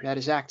ruler that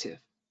is active.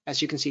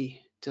 As you can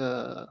see,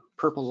 the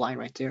purple line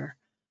right there.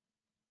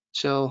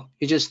 So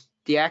you just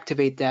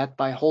deactivate that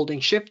by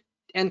holding shift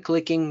and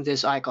clicking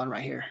this icon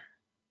right here.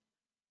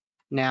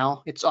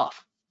 Now it's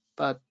off,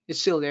 but it's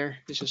still there.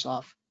 It's just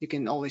off. You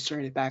can always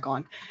turn it back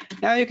on.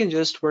 Now you can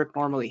just work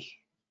normally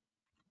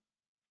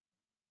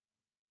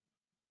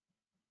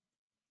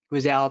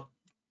without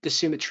the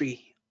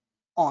symmetry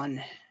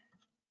on.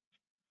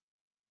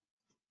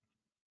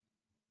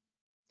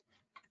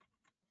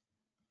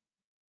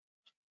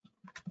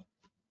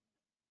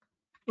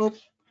 Oh,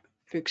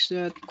 fix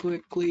that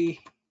quickly.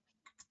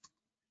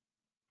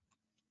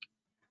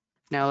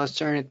 Now let's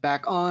turn it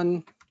back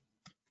on.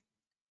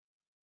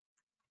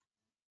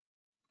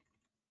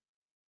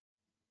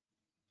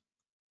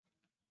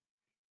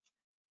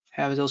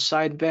 Have those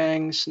side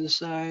bangs on the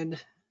side.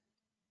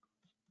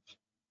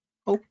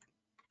 Oh,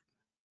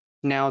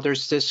 now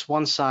there's this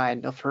one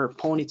side of her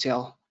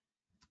ponytail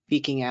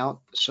peeking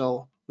out.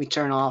 So we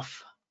turn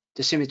off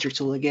the symmetry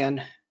tool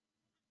again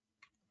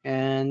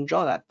and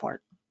draw that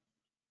part.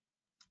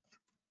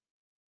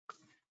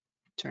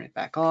 Turn it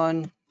back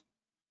on.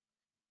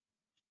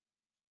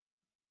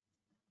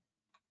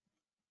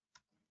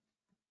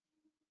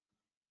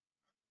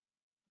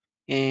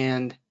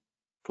 And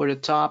for the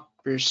top,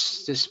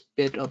 there's this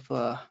bit of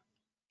a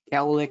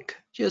cowlick,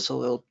 just a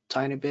little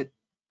tiny bit.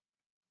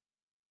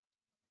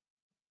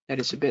 That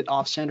is a bit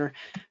off center.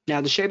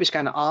 Now the shape is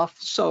kind of off,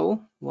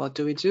 so what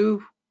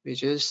do? We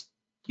just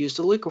use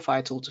the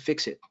liquify tool to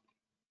fix it.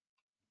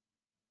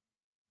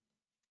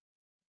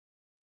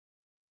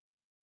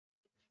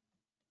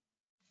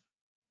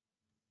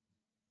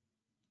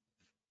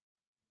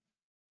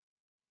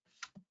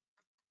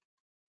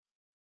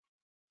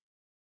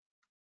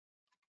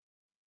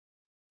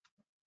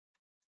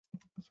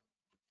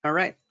 All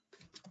right,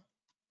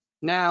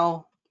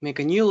 now make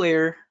a new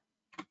layer,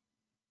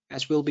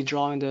 as we'll be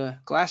drawing the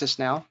glasses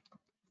now.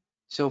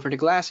 So for the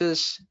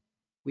glasses,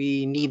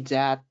 we need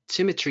that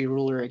symmetry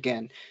ruler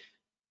again.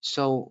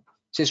 So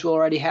since we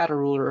already had a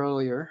ruler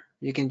earlier,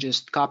 you can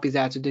just copy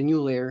that to the new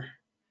layer.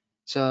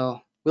 So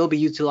we'll be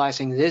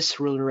utilizing this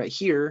ruler right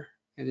here.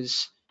 It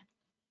is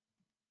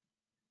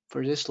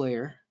for this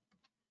layer.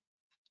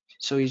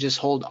 So you just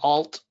hold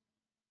Alt,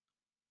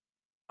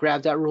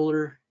 grab that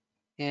ruler,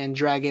 and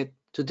drag it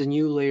to the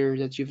new layer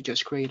that you've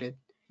just created.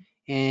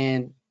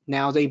 And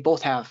now they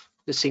both have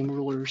the same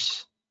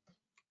rulers.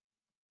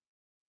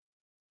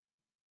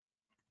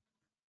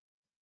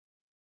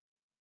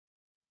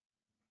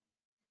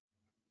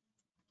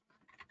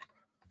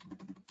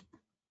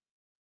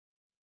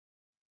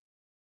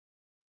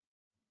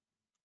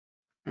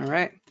 All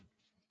right.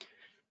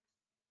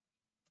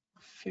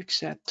 Fix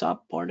that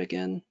top part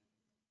again.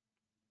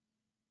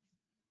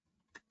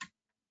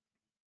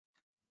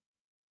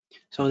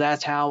 So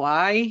that's how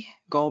I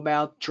go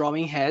about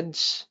drawing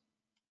heads.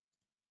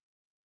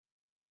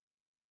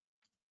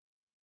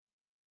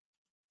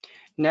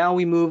 Now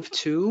we move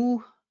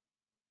to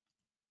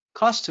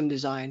costume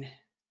design.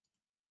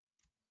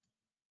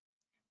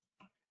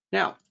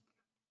 Now,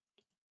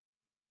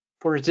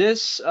 for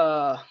this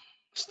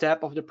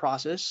step of the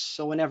process,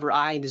 so whenever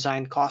I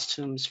design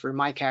costumes for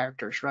my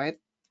characters, right,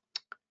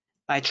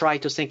 I try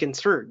to think in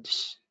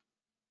thirds.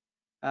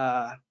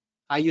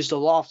 I use the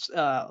law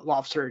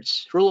of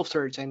thirds, rule of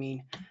thirds, I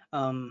mean,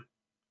 um,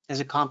 as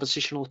a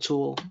compositional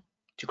tool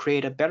to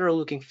create a better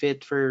looking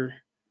fit for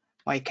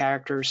my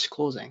character's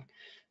clothing.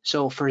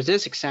 So for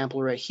this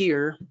example right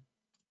here,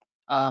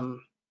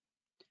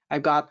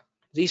 I've got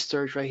these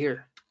thirds right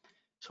here.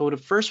 So the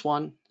first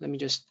one, let me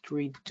just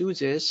redo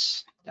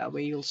this. That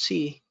way you'll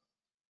see.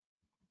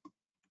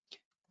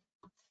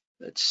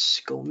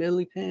 Let's go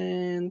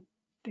millipent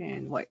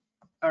and white.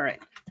 All right.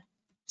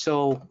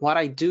 So what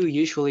I do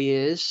usually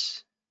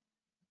is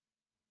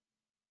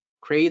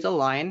create a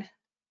line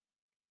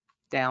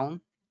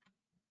down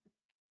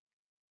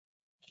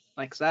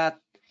like that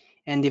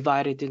and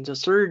divide it into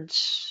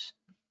thirds.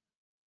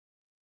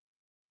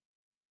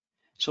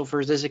 So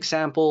for this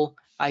example,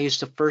 I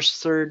use the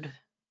first third,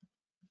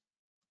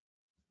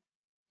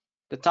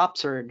 the top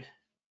third,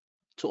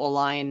 to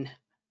align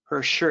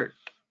her shirt,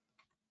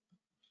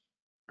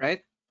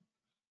 right?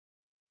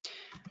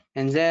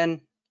 And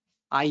then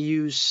I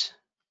use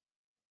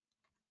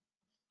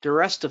the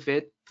rest of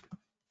it.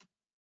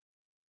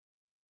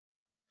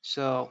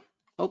 So,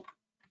 oh,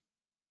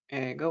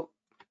 there you go.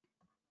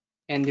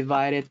 And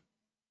divide it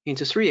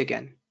into three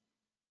again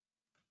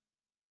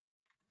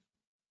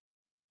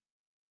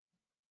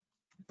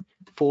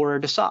for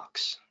the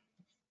socks.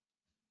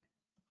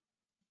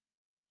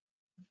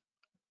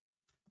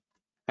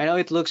 I know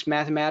it looks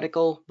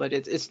mathematical, but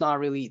it's not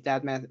really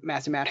that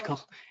mathematical.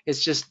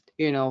 It's just,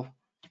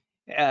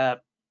 uh,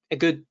 a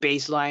good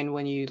baseline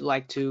when you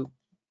like to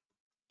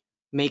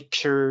make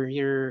sure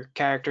your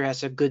character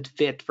has a good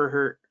fit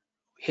for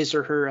his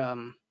or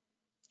her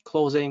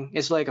clothing.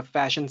 It's like a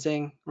fashion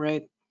thing,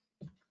 right?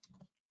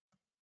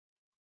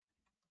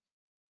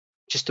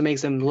 Just to make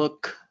them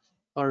look,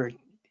 or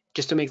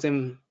just to make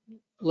them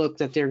look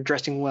that they're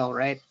dressing well,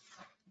 right?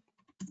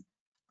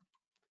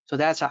 So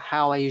that's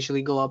how I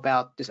usually go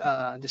about this,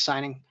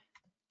 designing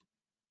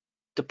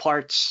the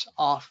parts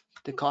of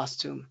the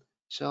costume.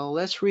 So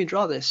let's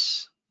redraw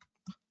this.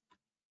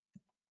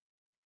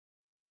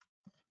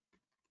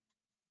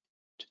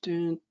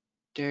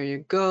 There you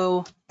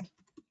go.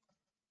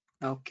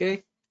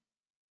 Okay.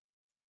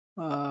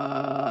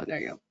 There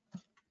you go.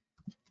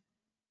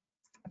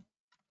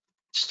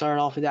 Start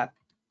off with that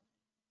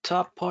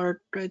top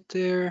part right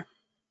there.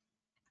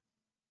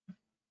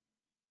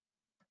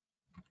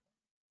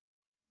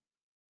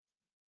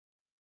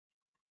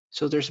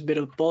 So there's a bit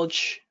of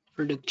bulge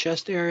for the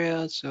chest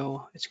area,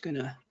 so it's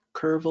gonna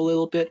curve a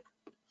little bit.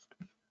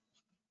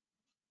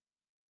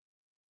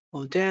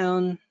 Go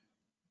down.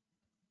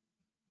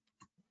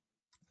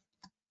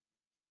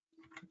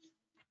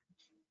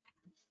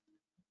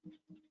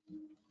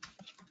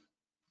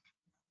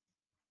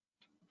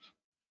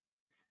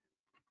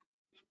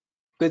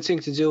 Good thing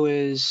to do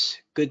is,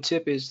 good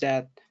tip is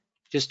that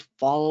just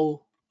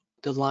follow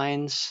the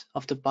lines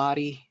of the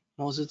body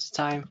most of the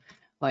time.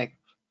 Like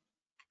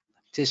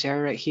this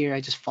area right here, I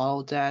just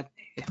followed that.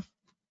 It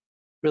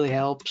really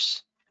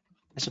helps,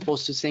 as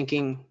opposed to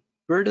thinking,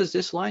 where does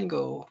this line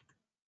go?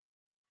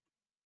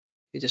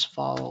 You just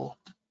follow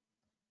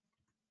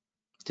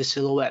the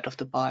silhouette of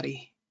the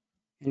body,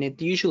 and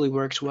it usually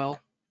works well.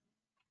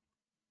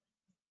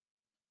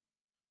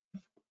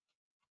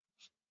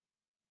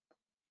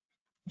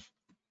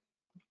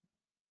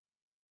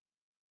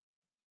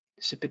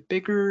 It's a bit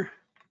bigger.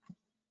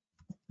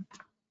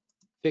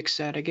 Fix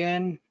that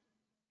again.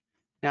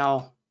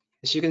 Now,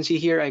 as you can see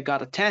here, I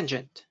got a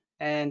tangent,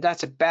 and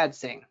that's a bad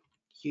thing.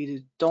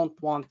 You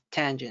don't want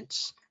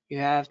tangents. You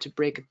have to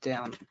break it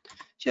down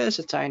just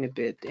a tiny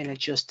bit and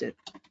adjust it.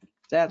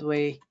 That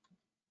way,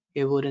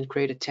 it wouldn't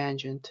create a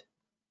tangent.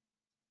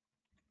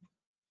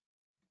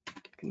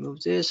 can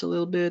move this a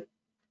little bit.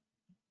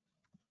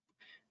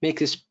 Make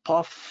this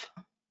puff.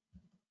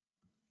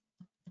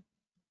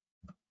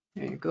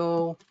 There you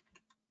go.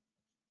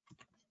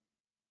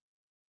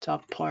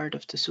 Top part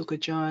of the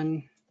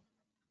Sukajan.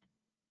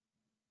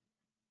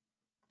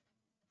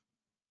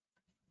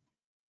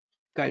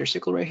 Got your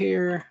sickle right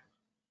here.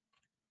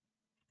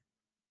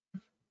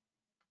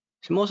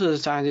 So most of the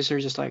time, these are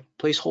just like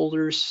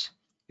placeholders,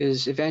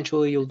 because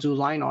eventually you'll do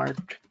line art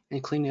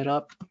and clean it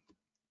up.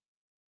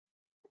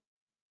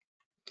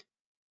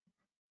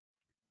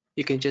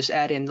 You can just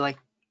add in like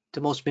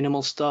the most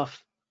minimal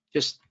stuff,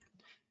 just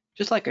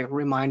like a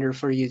reminder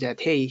for you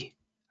that, hey,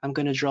 I'm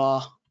gonna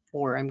draw,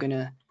 or I'm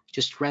gonna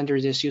just render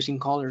this using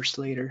colors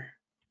later,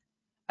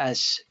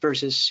 as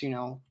versus, you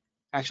know,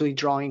 actually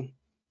drawing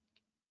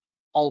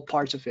all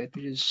parts of it,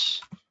 which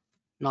is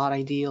not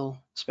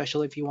ideal,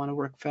 especially if you want to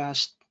work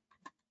fast.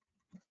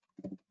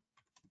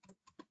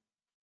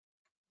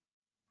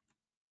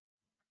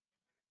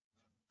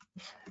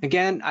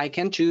 Again, I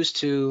can choose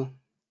to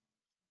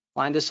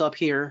line this up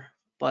here,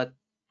 but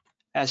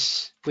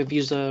as we've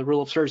used the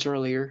rule of thirds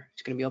earlier,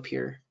 it's going to be up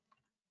here.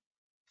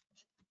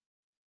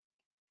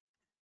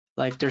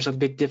 Like there's a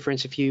big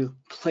difference if you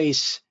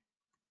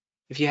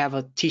have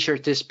a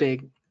t-shirt this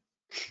big,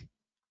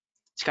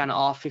 it's kind of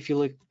off. If you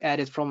look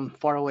at it from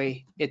far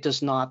away, it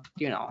does not,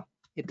 you know,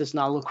 it does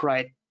not look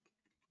right.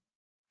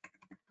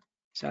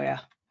 So yeah,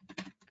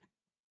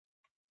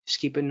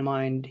 just keep in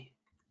mind,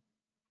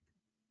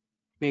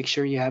 make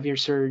sure you have your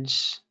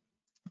thirds.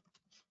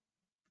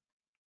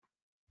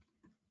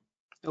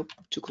 Oh,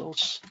 too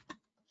close.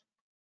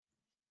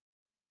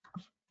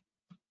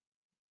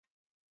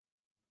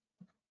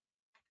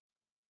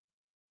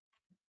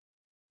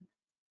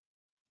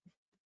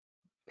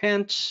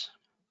 Pants,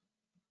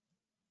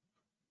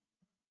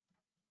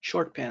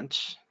 short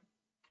pants.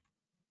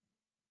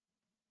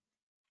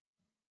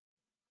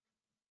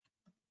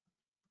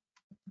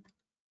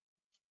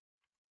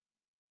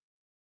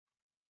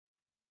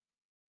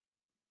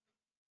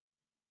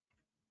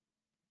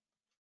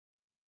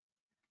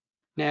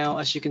 Now,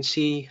 as you can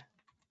see,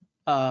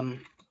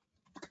 pants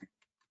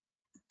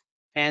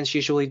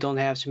usually don't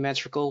have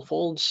symmetrical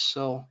folds,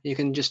 so you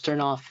can just turn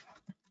off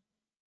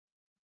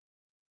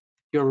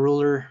your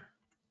ruler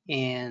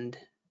and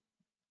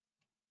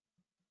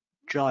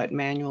draw it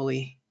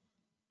manually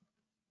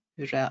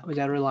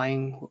without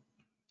relying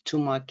too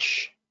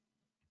much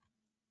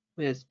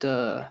with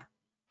the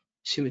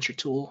symmetry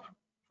tool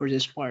for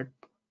this part.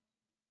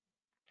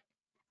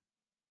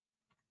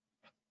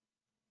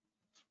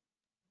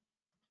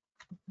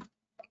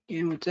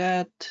 In with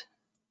that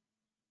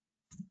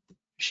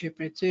shape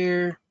right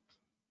there.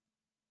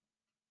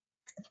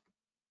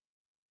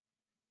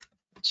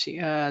 See,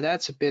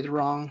 that's a bit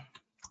wrong.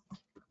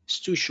 It's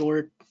too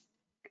short,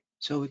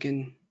 so we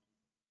can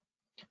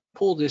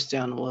pull this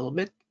down a little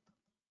bit.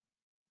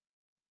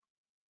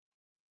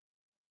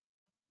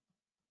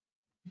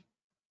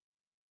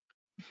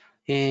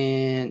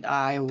 And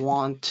I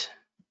want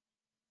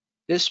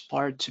this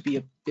part to be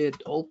a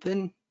bit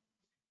open.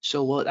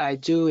 So what I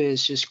do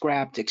is just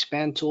grab the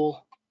expand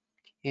tool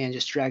and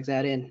just drag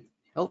that in.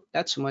 Oh,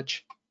 that's too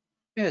much.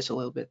 Yeah, it's a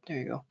little bit. There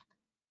you go.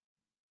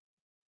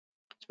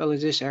 Especially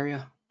this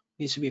area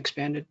needs to be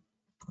expanded.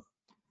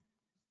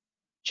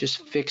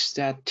 Just fix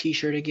that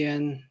t-shirt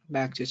again,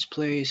 back to its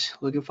place.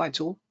 Liquify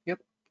tool. Yep.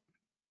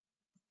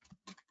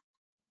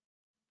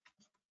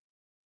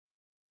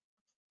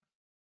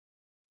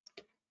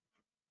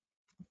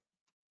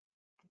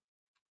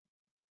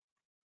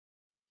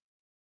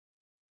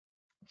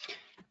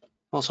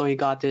 Also, you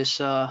got this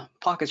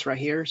pockets right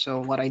here.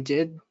 So what I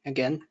did,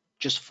 again,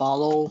 just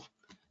follow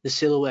the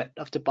silhouette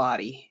of the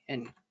body,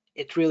 and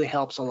it really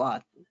helps a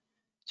lot.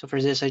 So for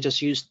this, I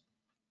just used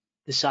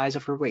the size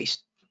of her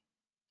waist,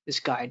 this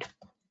guide.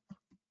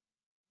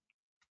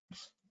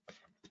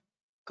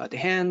 Got the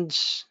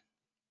hands.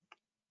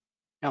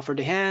 Now for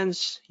the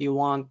hands, you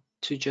want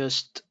to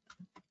just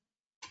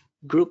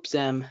group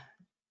them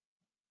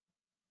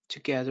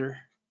together.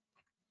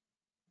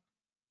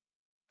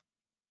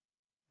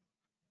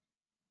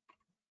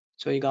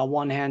 So you got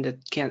one hand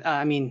that can't,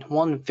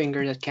 one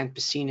finger that can't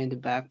be seen in the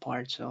back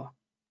part. So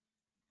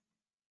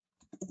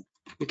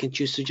you can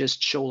choose to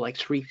just show like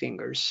 3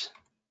 fingers.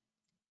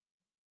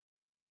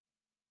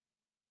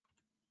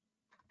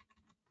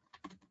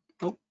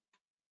 Oh,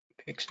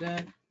 fix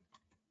that.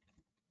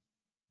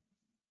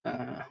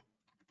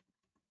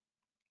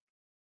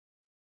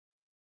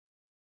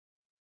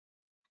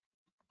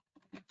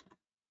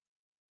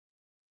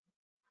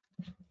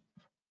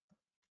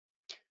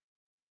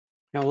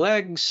 Now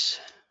legs.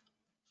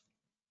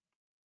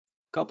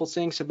 Couple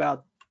things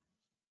about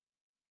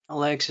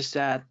legs is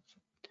that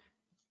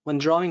when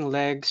drawing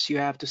legs, you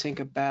have to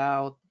think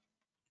about,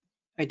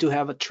 I do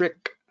have a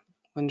trick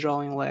when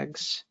drawing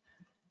legs.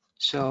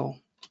 So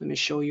let me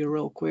show you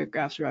real quick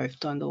after I've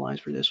done the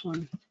lines for this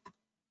one. All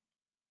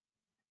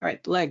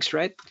right, legs,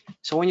 right?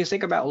 So when you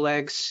think about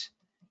legs,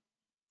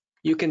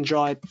 you can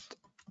draw it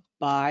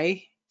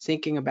by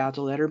thinking about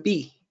the letter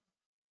B.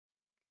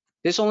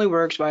 This only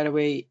works, by the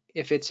way,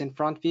 if it's in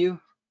front view.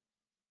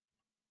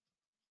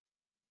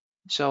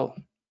 So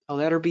a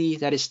letter B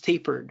that is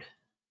tapered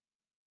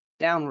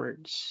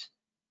downwards,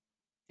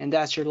 and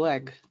that's your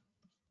leg.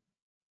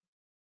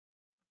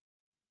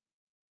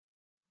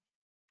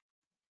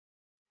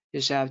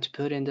 Just have to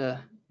put in the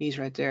knees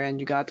right there, and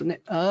you got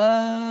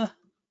the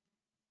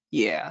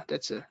yeah,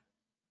 that's a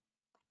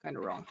kind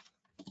of wrong.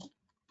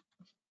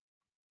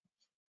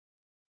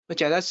 But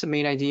yeah, that's the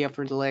main idea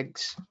for the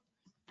legs,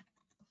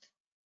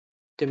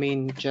 the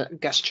main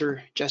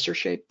gesture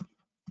shape.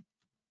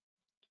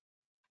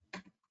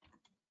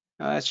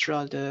 Let's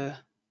draw the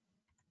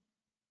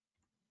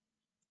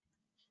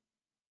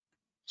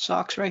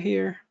socks right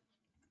here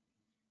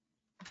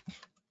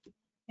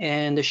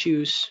and the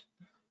shoes.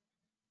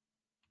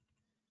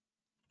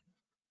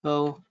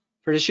 So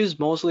for the shoes,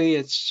 mostly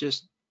it's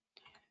just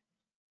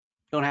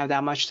don't have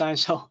that much time,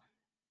 so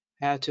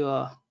I have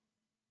to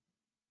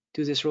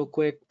do this real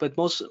quick. But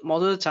most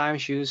of the time,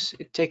 shoes,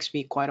 it takes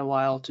me quite a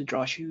while to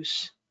draw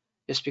shoes,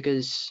 just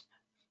because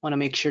I want to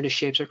make sure the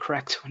shapes are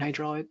correct when I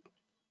draw it.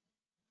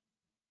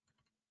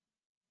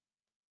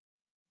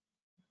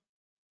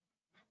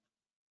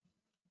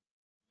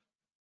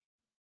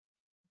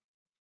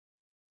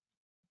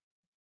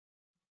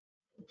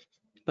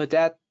 But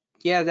that,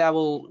 yeah,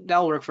 that'll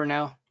work for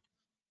now.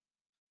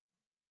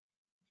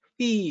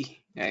 There you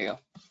go.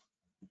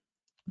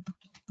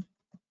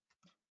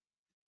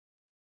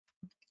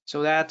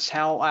 So that's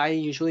how I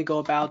usually go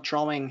about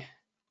drawing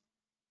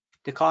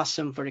the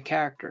costume for the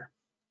character.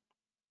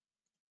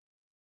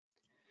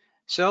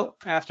 So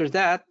after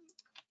that,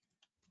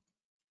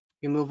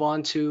 we move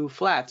on to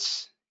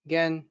flats.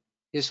 Again,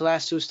 these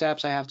last two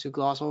steps I have to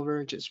gloss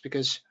over just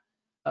because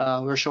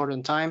we're short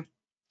on time.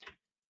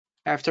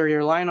 After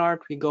your line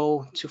art, we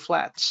go to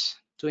flats,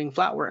 doing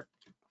flat work,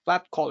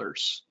 flat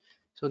colors.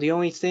 So the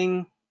only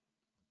thing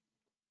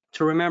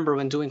to remember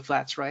when doing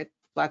flats, right?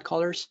 Flat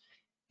colors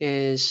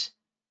is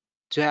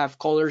to have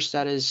colors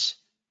that is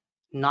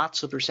not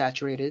super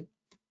saturated.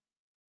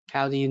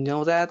 How do you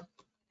know that?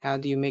 How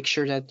do you make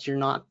sure that you're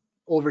not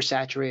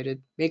oversaturated?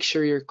 Make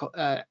sure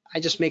I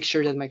just make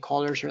sure that my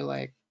colors are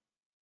like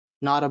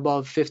not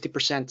above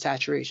 50%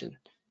 saturation.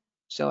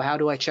 So how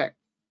do I check?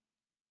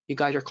 You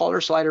got your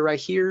color slider right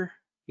here.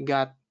 You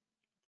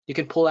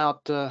can pull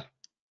out the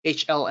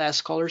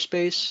HLS color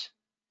space,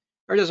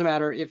 or it doesn't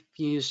matter if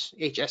you use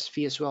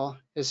HSV as well,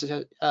 as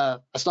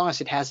long as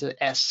it has an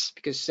S,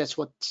 because that's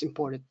what's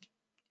important.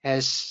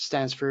 S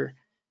stands for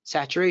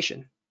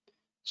saturation.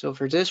 So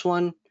for this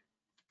one,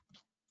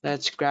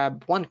 let's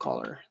grab one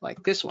color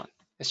like this one.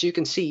 As you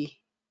can see,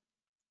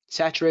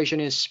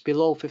 saturation is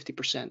below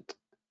 50%.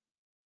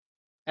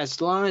 As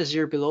long as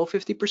you're below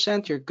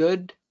 50%, you're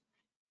good,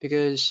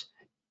 because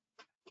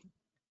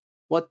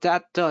what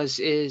that does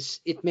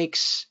is it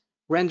makes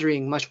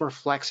rendering much more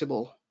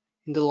flexible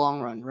in the long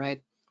run,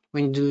 right?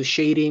 When you do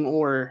shading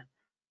or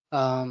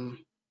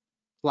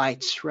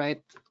lights,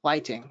 right?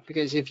 Lighting,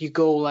 because if you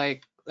go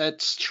like,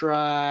 let's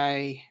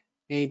try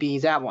maybe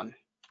that one,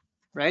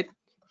 right?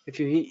 If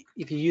you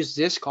use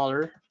this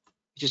color,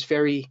 which is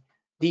very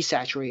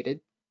desaturated,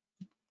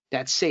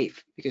 that's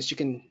safe because you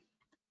can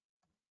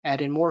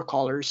add in more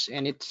colors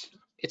and it's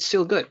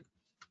still good.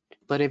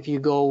 But if you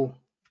go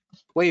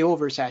way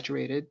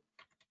oversaturated,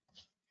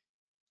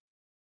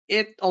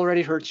 it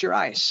already hurts your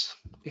eyes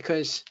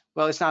because,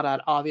 well, it's not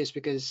that obvious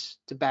because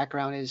the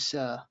background is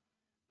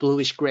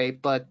bluish gray,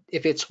 but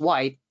if it's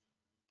white,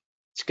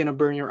 it's gonna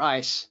burn your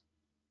eyes.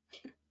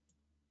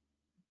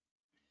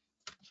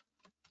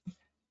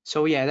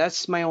 So yeah,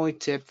 that's my only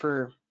tip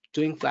for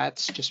doing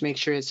flats. Just make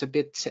sure it's a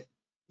bit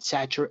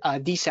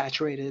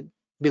desaturated,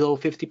 below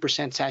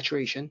 50%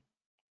 saturation.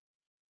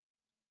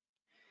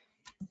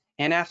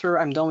 And after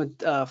I'm done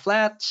with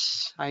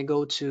flats, I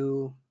go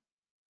to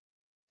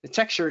the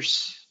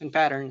textures and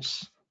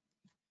patterns.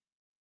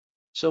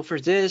 So for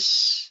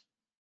this,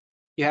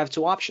 you have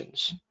two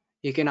options.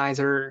 You can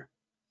either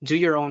do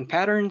your own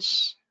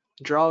patterns,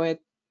 draw it,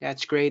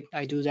 that's great,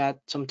 I do that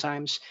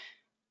sometimes,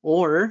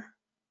 or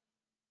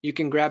you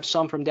can grab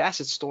some from the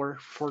asset store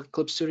for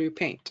Clip Studio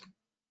Paint,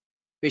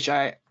 which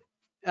to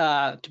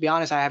be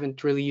honest, I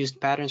haven't really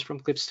used patterns from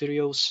Clip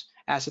Studio's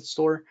asset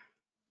store,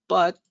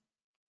 but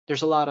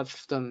there's a lot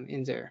of them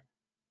in there.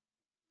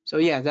 So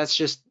yeah, that's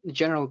just the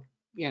general,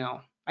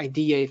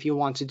 idea if you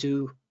want to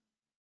do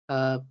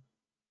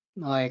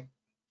like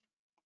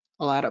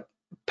a lot of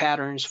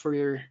patterns for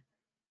your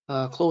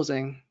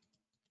clothing.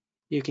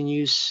 You can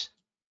use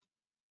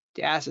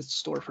the asset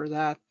store for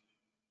that.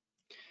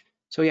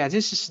 So yeah,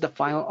 this is the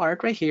final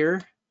art right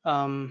here.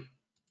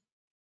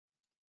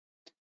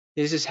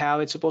 This is how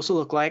it's supposed to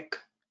look like,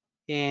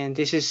 and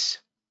this is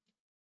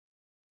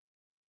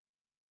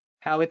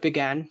how it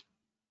began.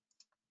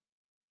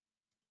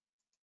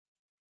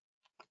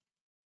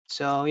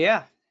 So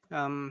yeah,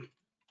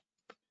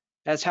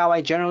 that's how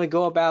I generally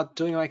go about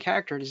doing my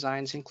character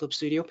designs in Clip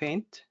Studio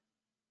Paint.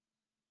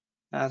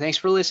 Thanks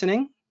for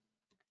listening.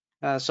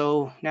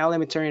 So now let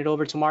me turn it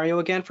over to Mario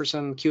again for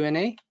some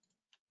Q&A.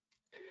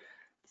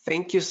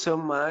 Thank you so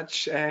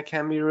much,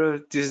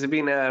 Kanbiiru. This has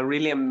been a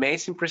really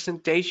amazing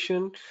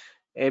presentation.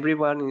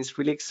 Everyone is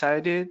really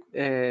excited.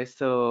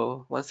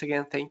 So once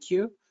again, thank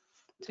you.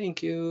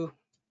 Thank you.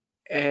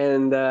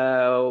 And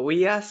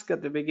we asked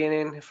at the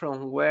beginning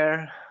from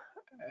where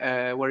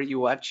were you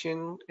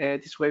watching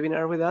this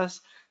webinar with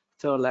us.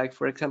 So like,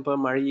 for example,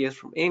 Maria is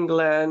from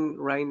England,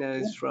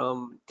 Raina is Cool.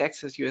 from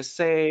Texas,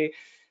 USA,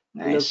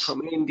 Luke Nice.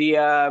 from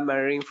India,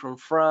 Marine from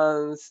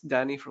France,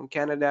 Danny from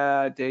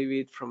Canada,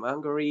 David from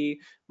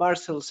Hungary,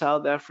 Marcel,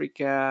 South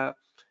Africa,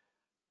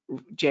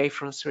 Jay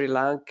from Sri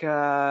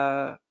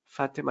Lanka,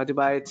 Fatima,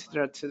 Dubai,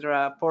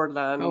 etc., Oh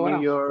Portland, New wow.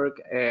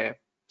 York,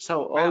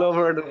 so all Wow.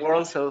 over the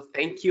world. So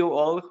thank you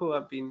all who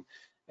have been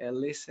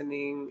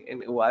listening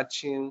and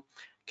watching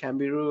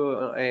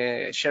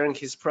Kanbiiru sharing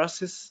his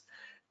process.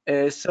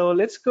 So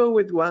let's go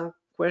with one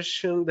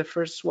question. The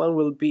first one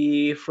will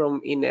be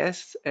from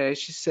Ines.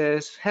 She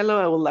says, "Hello,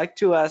 I would like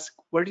to ask,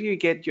 where do you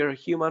get your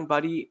human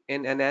body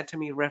and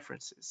anatomy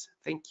references?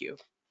 Thank you."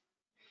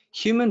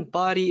 Human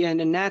body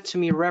and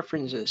anatomy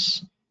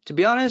references. To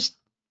be honest,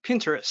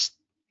 Pinterest.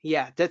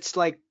 Yeah, that's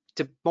like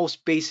the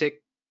most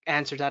basic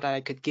answer that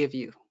I could give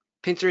you.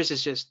 Pinterest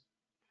is just,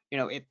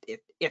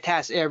 it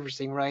has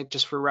everything, right?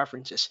 Just for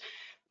references.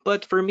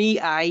 But for me,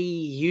 I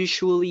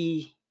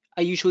usually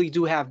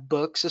do have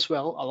books as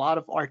well, a lot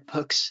of art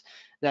books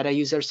that I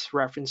use as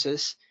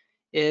references.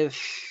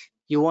 If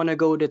you want to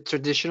go the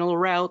traditional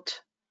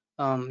route,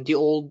 the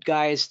old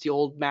guys, the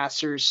old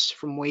masters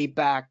from way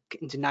back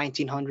in the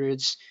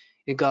 1900s,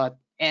 you got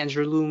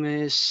Andrew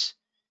Loomis,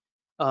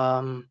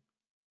 um,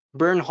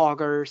 Bern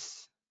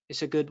Hogarth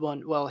is a good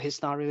one. Well,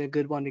 he's not really a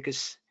good one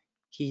because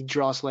he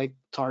draws like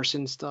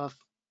Tarzan stuff.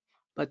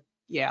 But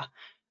yeah,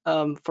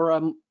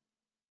 for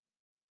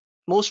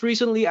most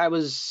recently, I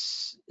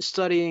was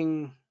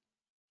studying,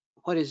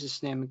 what is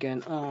his name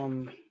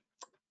again?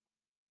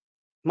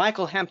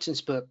 Michael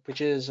Hampton's book, which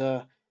is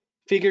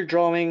Figure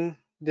Drawing,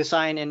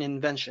 Design, and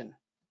Invention.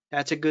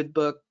 That's a good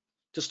book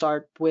to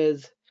start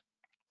with.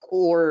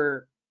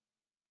 Or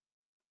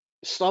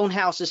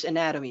Stonehouse's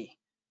Anatomy.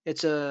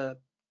 I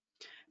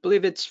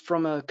believe it's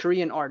from a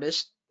Korean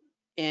artist,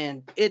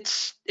 and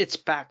it's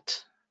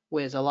packed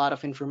with a lot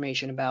of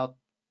information about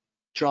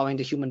drawing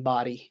the human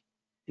body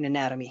and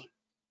anatomy.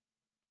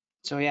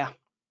 So yeah,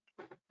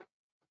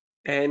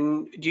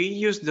 And do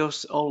you use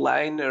those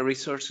online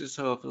resources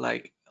of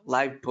like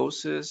live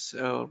poses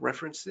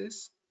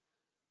references?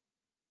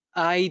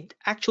 I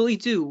actually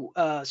do.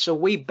 So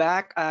way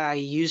back, I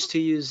used to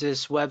use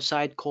this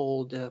website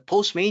called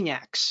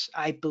Postmaniacs.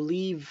 I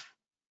believe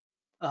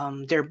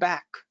they're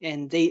back,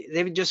 and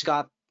they've just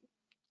got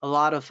a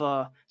lot of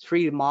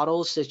 3D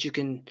models that you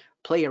can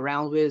play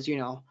around with.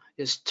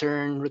 Just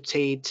turn,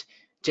 rotate,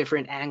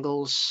 different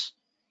angles,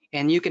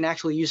 and you can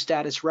actually use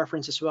that as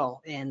reference as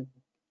well. And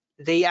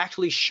they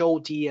actually show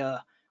the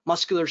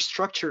muscular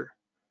structure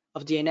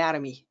of the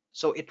anatomy,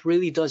 so it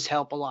really does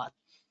help a lot.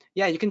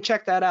 Yeah, you can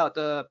check that out.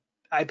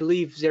 I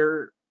believe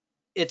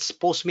it's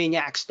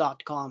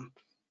postmaniacs.com.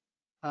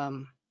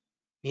 Um,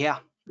 yeah.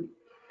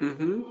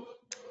 Mm-hmm.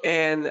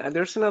 And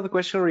there's another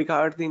question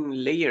regarding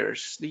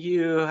layers. Do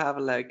you have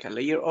like a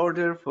layer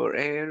order for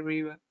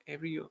every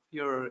of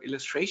your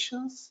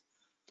illustrations?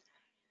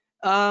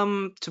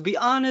 To be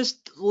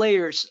honest,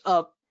 layers.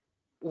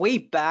 Way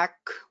back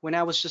when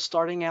I was just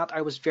starting out,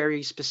 I was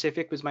very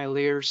specific with my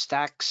layer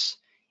stacks,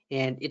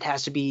 and it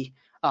has to be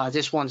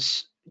this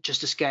one's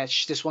just a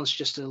sketch, this one's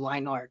just a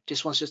line art,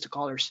 this one's just the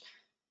colors.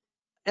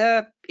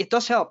 It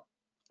does help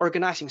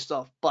organizing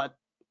stuff, but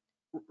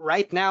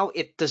right now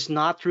it does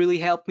not really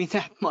help me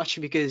that much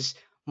because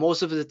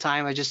most of the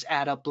time I just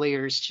add up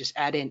layers, just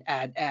add in,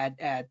 add.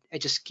 I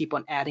just keep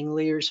on adding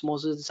layers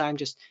most of the time,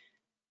 just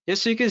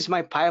because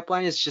my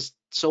pipeline is just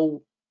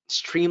so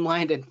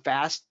streamlined and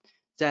fast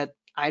that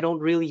I don't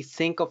really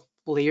think of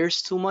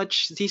layers too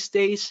much these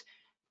days.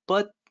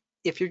 But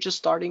if you're just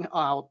starting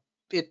out,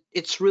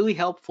 it's really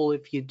helpful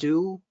if you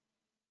do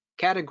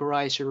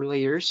categorize your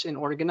layers and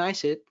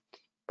organize it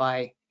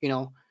by,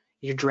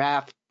 your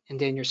draft and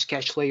then your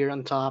sketch layer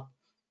on top,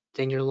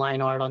 then your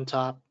line art on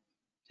top,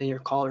 then your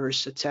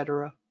colors,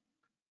 etc.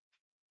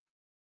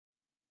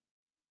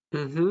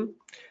 Mm-hmm.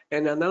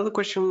 And another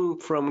question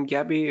from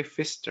Gabby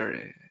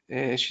Pfister.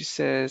 She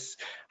says,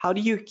 how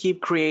do you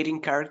keep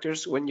creating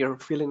characters when you're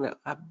feeling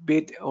a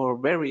bit or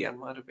very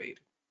unmotivated?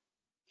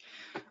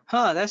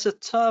 Huh, that's a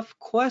tough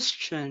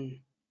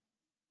question.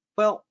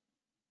 Well,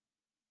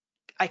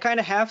 I kind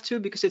of have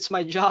to because it's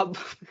my job.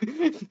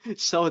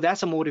 So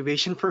that's a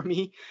motivation for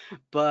me.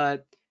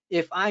 But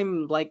if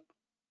I'm like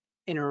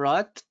in a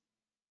rut,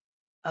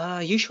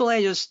 usually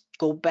I just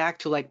go back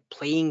to like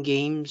playing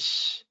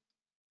games,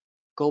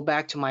 go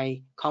back to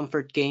my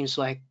comfort games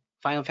like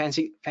Final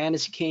Fantasy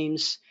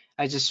games.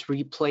 I just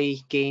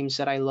replay games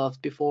that I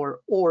loved before,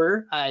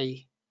 or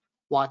I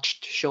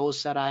watched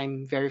shows that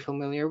I'm very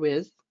familiar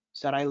with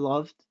that I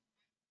loved.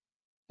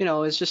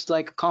 It's just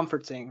like a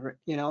comfort thing,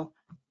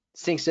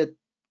 things that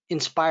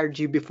inspired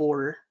you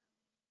before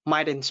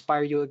might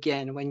inspire you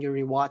again when you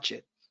rewatch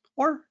it.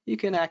 Or you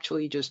can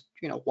actually just,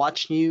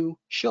 watch new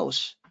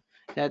shows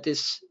that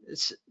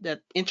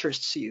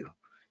interests you,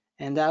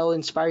 and that'll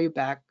inspire you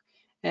back.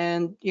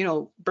 And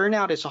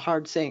burnout is a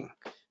hard thing.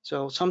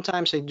 So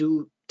sometimes I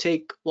do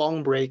take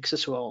long breaks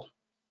as well,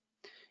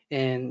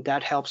 and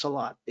that helps a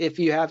lot. If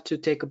you have to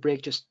take a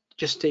break,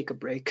 just take a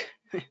break.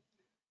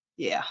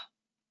 Yeah.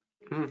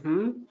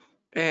 Mm-hmm.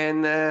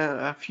 And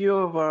a few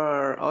of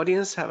our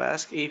audience have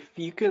asked if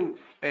you can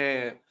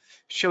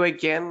show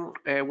again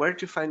where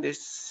to find the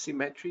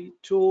symmetry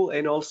tool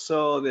and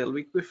also the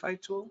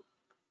liquify tool.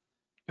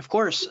 Of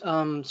course.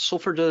 So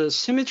for the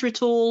symmetry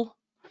tool,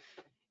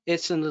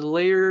 it's in the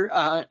layer,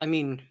 I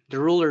mean the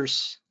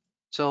rulers.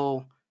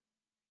 So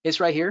it's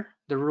right here,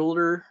 the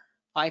ruler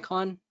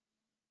icon.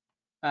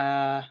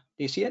 Do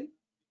you see it?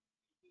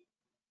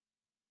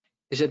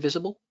 Is it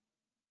visible?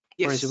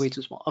 Or is it way Yes.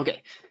 too small?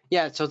 Okay.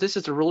 Yeah, so this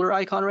is the ruler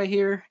icon right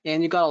here,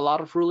 and you got a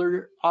lot of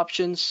ruler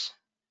options.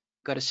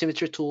 Got a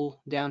symmetry tool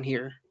down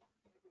here.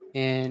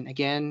 And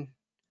again,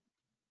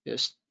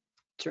 just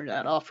turn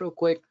that off real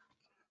quick.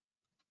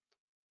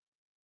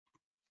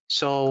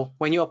 So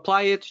when you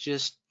apply it,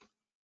 just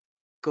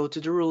go to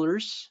the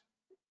rulers,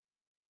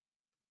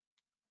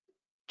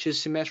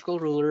 choose symmetrical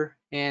ruler,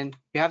 and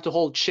you have to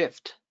hold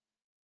shift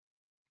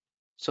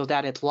so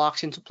that it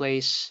locks into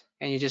place,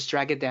 and you just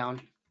drag it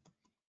down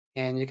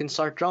and you can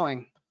start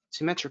drawing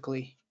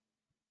symmetrically.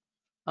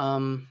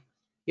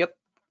 Yep.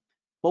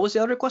 What was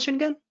the other question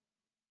again?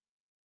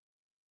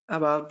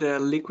 About the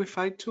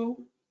liquify tool.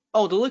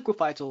 Oh, the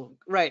liquify tool.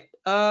 Right.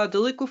 The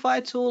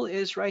liquify tool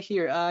is right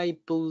here. I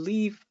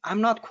believe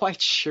I'm not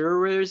quite sure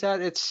where it's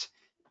at. It's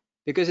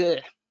because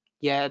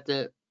yeah,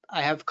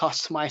 I have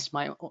customized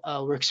my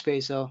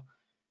workspace, so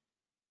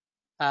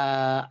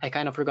I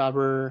kind of forgot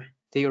where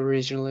they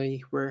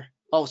originally were.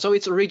 Oh, so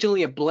it's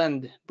originally a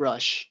blend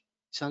brush.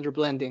 It's under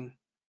blending.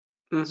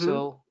 Mm-hmm.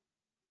 So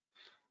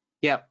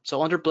yeah,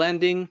 so under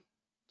blending.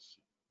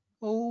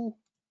 Oh,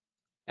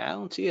 I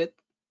don't see it.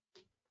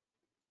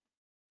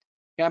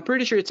 Yeah, I'm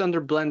pretty sure it's under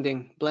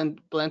blending,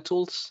 blend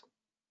tools.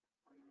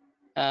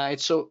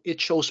 It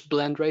shows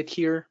blend right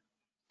here.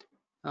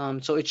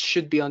 So it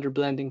should be under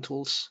blending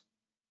tools.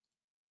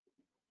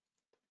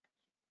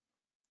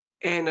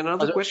 And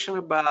another Other, question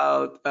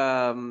about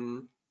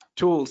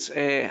tools.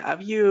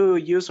 Have you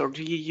used or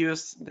do you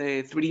use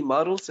the 3D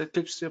models that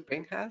Clip Studio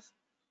Paint has?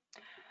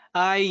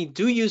 I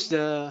do use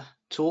the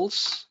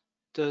tools,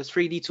 the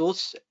 3D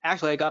tools.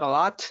 Actually, I got a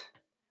lot,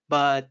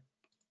 but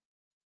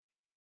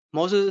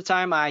most of the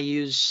time I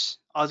use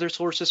other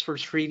sources for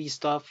 3D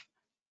stuff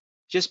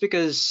just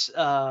because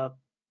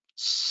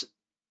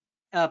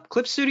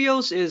Clip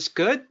Studios is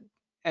good.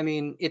 I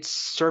mean, it's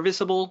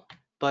serviceable,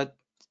 but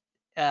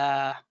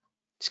uh,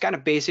 it's kind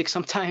of basic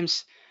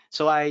sometimes.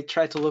 So I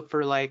try to look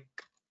for like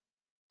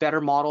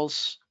better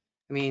models.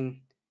 I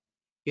mean,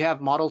 you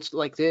have models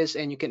like this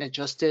and you can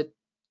adjust it,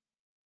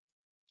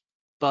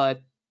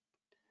 but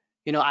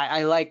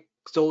I like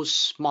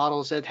those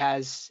models that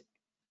has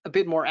a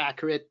bit more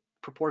accurate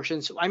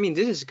proportions. I mean,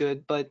 this is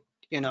good, but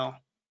you know,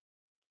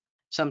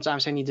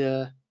 sometimes I need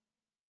the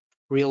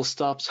real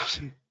stuff.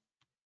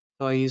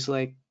 So I use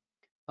like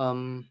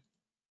um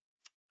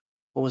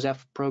what was that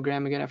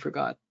program again? I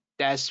forgot.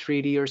 That's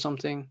 3D or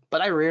something.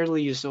 But I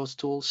rarely use those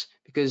tools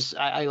because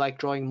I like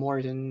drawing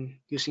more than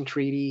using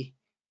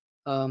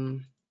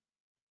um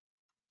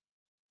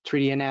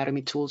 3D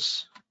anatomy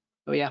tools.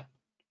 Oh yeah.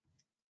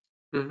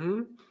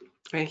 Mm-hmm.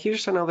 And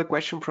here's another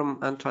question from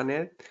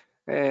Antoinette.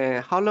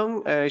 How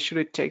long should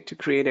it take to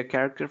create a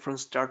character from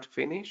start to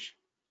finish?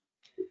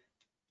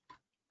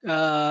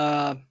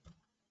 Uh,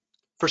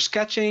 for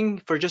sketching,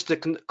 for just the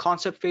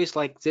concept phase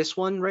like this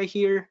one right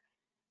here,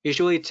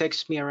 usually it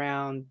takes me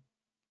around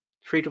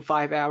 3 to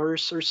 5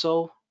 hours or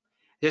so.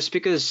 Just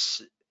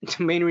because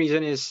the main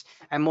reason is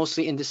I'm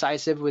mostly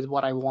indecisive with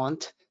what I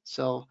want.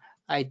 So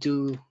I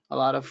do a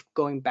lot of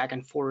going back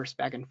and forth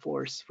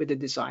with the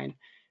design.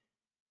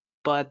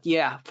 But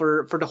yeah,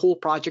 for the whole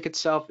project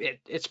itself,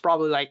 it's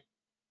probably like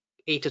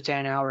 8 to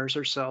 10 hours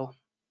or so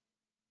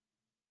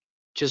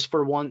just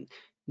for one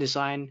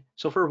design.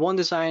 So for one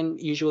design,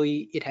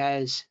 usually it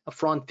has a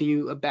front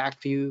view, a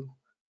back view,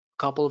 a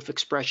couple of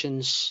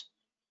expressions,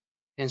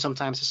 and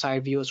sometimes a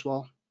side view as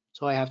well.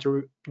 So I have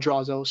to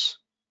draw those.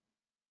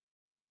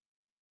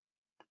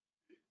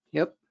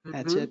 Yep,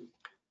 that's Mm-hmm. it.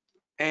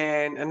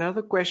 And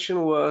another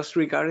question was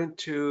regarding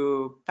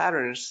to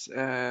patterns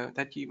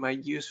that you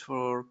might use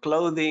for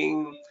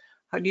clothing.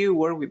 How do you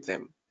work with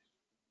them?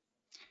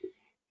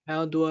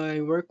 How do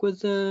I work with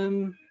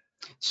them?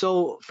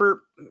 So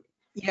for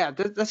yeah,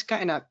 that's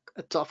kind of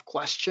a tough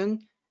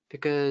question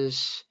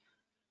because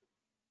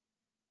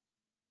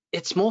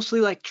it's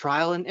mostly like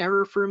trial and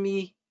error for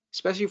me,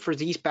 especially for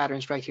these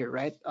patterns right here,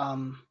 right?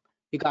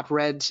 You got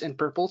reds and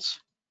purples.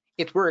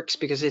 It works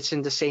because it's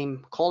in the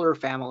same color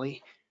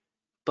family,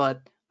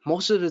 but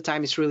most of the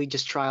time it's really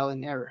just trial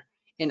and error.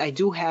 And I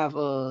do have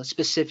a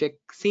specific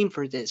theme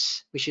for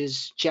this, which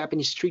is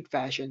Japanese street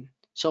fashion.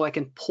 So I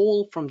can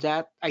pull from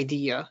that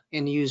idea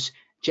and use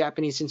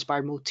Japanese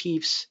inspired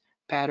motifs,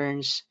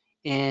 patterns,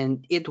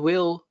 and it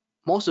will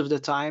most of the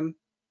time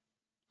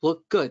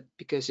look good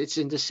because it's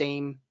in the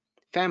same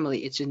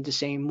family, it's in the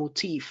same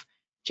motif,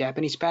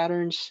 Japanese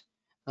patterns.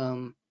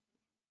 Um,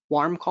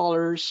 warm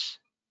colors,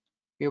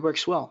 it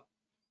works well.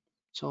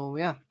 So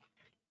yeah,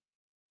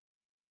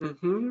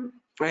 Mm-hmm.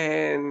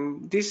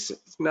 And this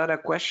is not a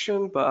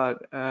question, but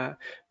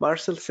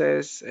Marcel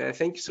says,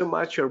 "Thank you so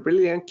much. You're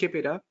brilliant. Keep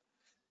it up."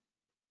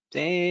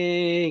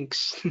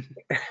 thanks.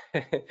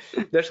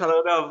 There's a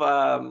lot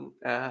of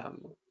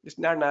it's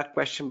not a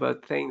question,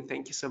 but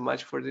thank you so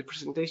much for the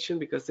presentation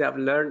because they have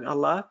learned a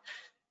lot.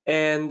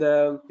 And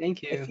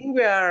Thank I you. think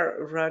we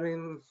are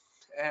running,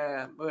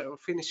 we're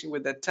finishing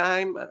with the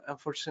time.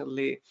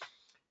 Unfortunately,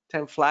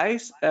 time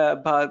flies.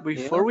 But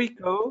before Yeah. we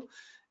go,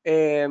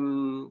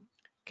 um,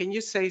 can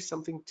you say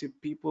something to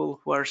people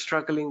who are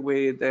struggling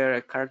with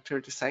their character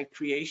design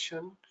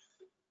creation?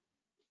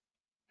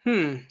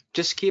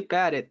 Just keep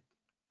at it.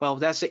 Well,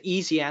 that's the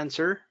easy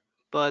answer,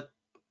 but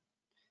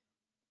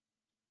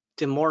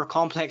the more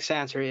complex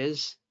answer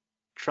is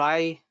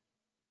try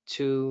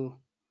to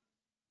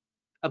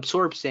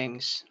absorb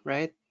things,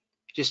 right?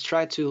 Just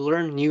try to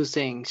learn new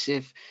things.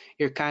 If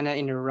you're kind of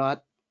in a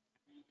rut,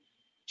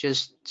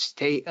 just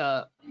stay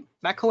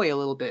back away a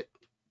little bit.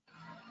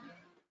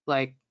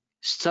 Like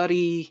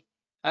study,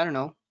 I don't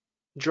know,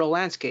 draw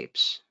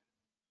landscapes,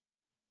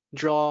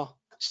 draw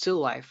still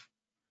life,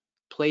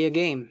 play a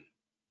game,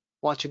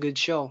 watch a good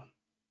show.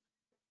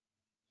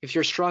 If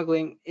you're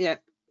struggling, yeah,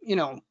 you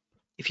know,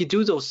 if you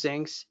do those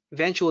things,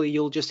 eventually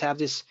you'll just have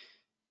this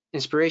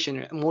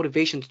inspiration,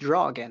 motivation to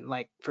draw again.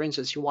 Like for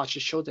instance, you watch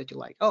a show that you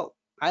like. Oh,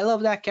 I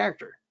love that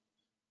character.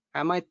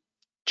 I might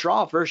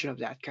draw a version of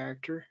that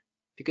character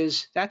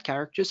because that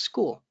character is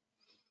cool.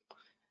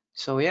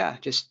 So yeah,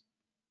 just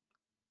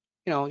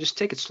just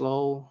take it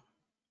slow,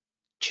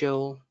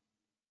 chill,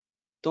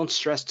 don't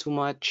stress too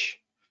much.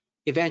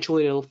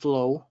 Eventually it'll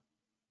flow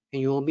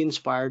and you will be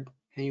inspired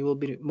and you will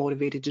be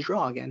motivated to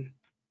draw again.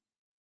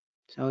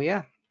 So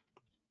yeah,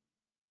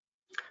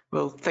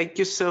 Well, thank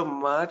you so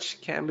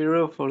much,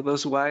 Kanbiru, for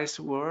those wise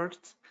words.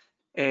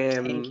 thank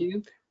Um,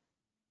 you.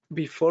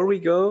 Before we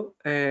go,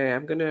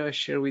 I'm gonna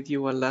share with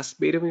you one last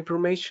bit of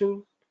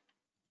information.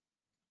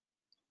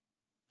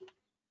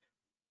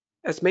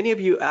 As many of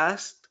you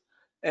asked,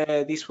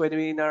 this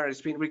webinar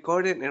is being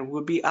recorded and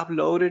will be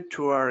uploaded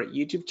to our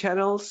YouTube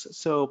channels.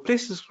 So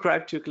please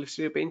subscribe to Clip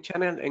Studio Paint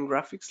channel and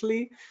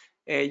Graphicsly.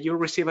 You'll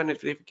receive a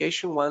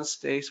notification once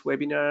this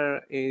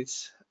webinar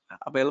is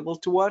available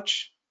to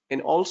watch.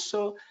 And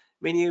also,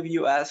 many of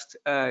you asked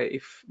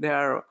if there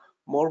are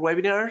more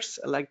webinars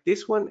like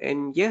this one.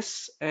 And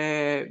yes,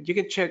 you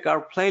can check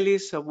our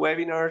playlist of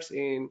webinars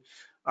in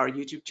our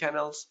YouTube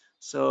channels.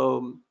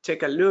 So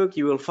take a look,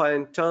 you will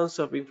find tons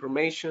of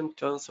information,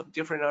 tons of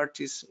different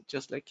artists,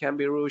 just like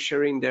Kanbiiru,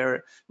 sharing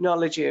their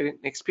knowledge and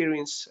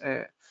experience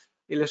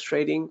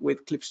illustrating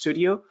with Clip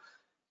Studio.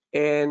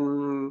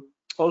 And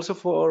also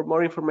for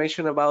more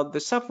information about the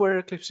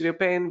software, Clip Studio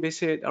Paint,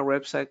 visit our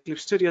website,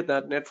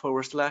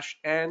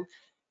 clipstudio.net/n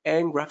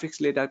and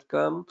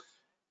graphicsly.com.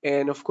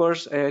 And of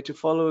course, to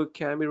follow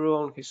Kanbiiru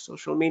on his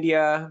social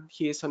media,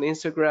 he is on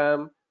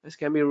Instagram as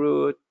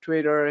Kanbiiru,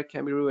 Twitter,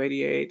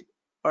 Kanbiiru88,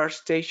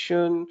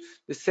 ArtStation,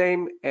 the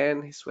same,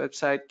 and his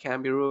website,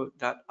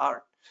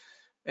 kanbiiru.art.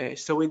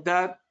 So with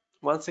that,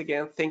 once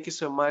again, thank you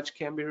so much,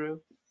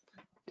 Kanbiiru.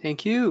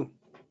 Thank you.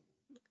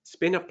 It's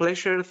been a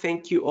pleasure.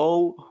 Thank you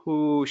all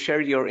who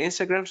shared your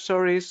Instagram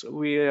stories.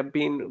 We have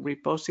been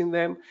reposting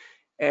them,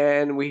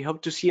 and we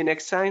hope to see you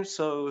next time.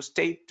 So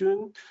stay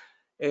tuned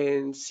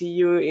and see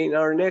you in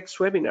our next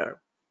webinar.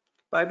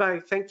 Bye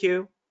bye. Thank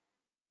you.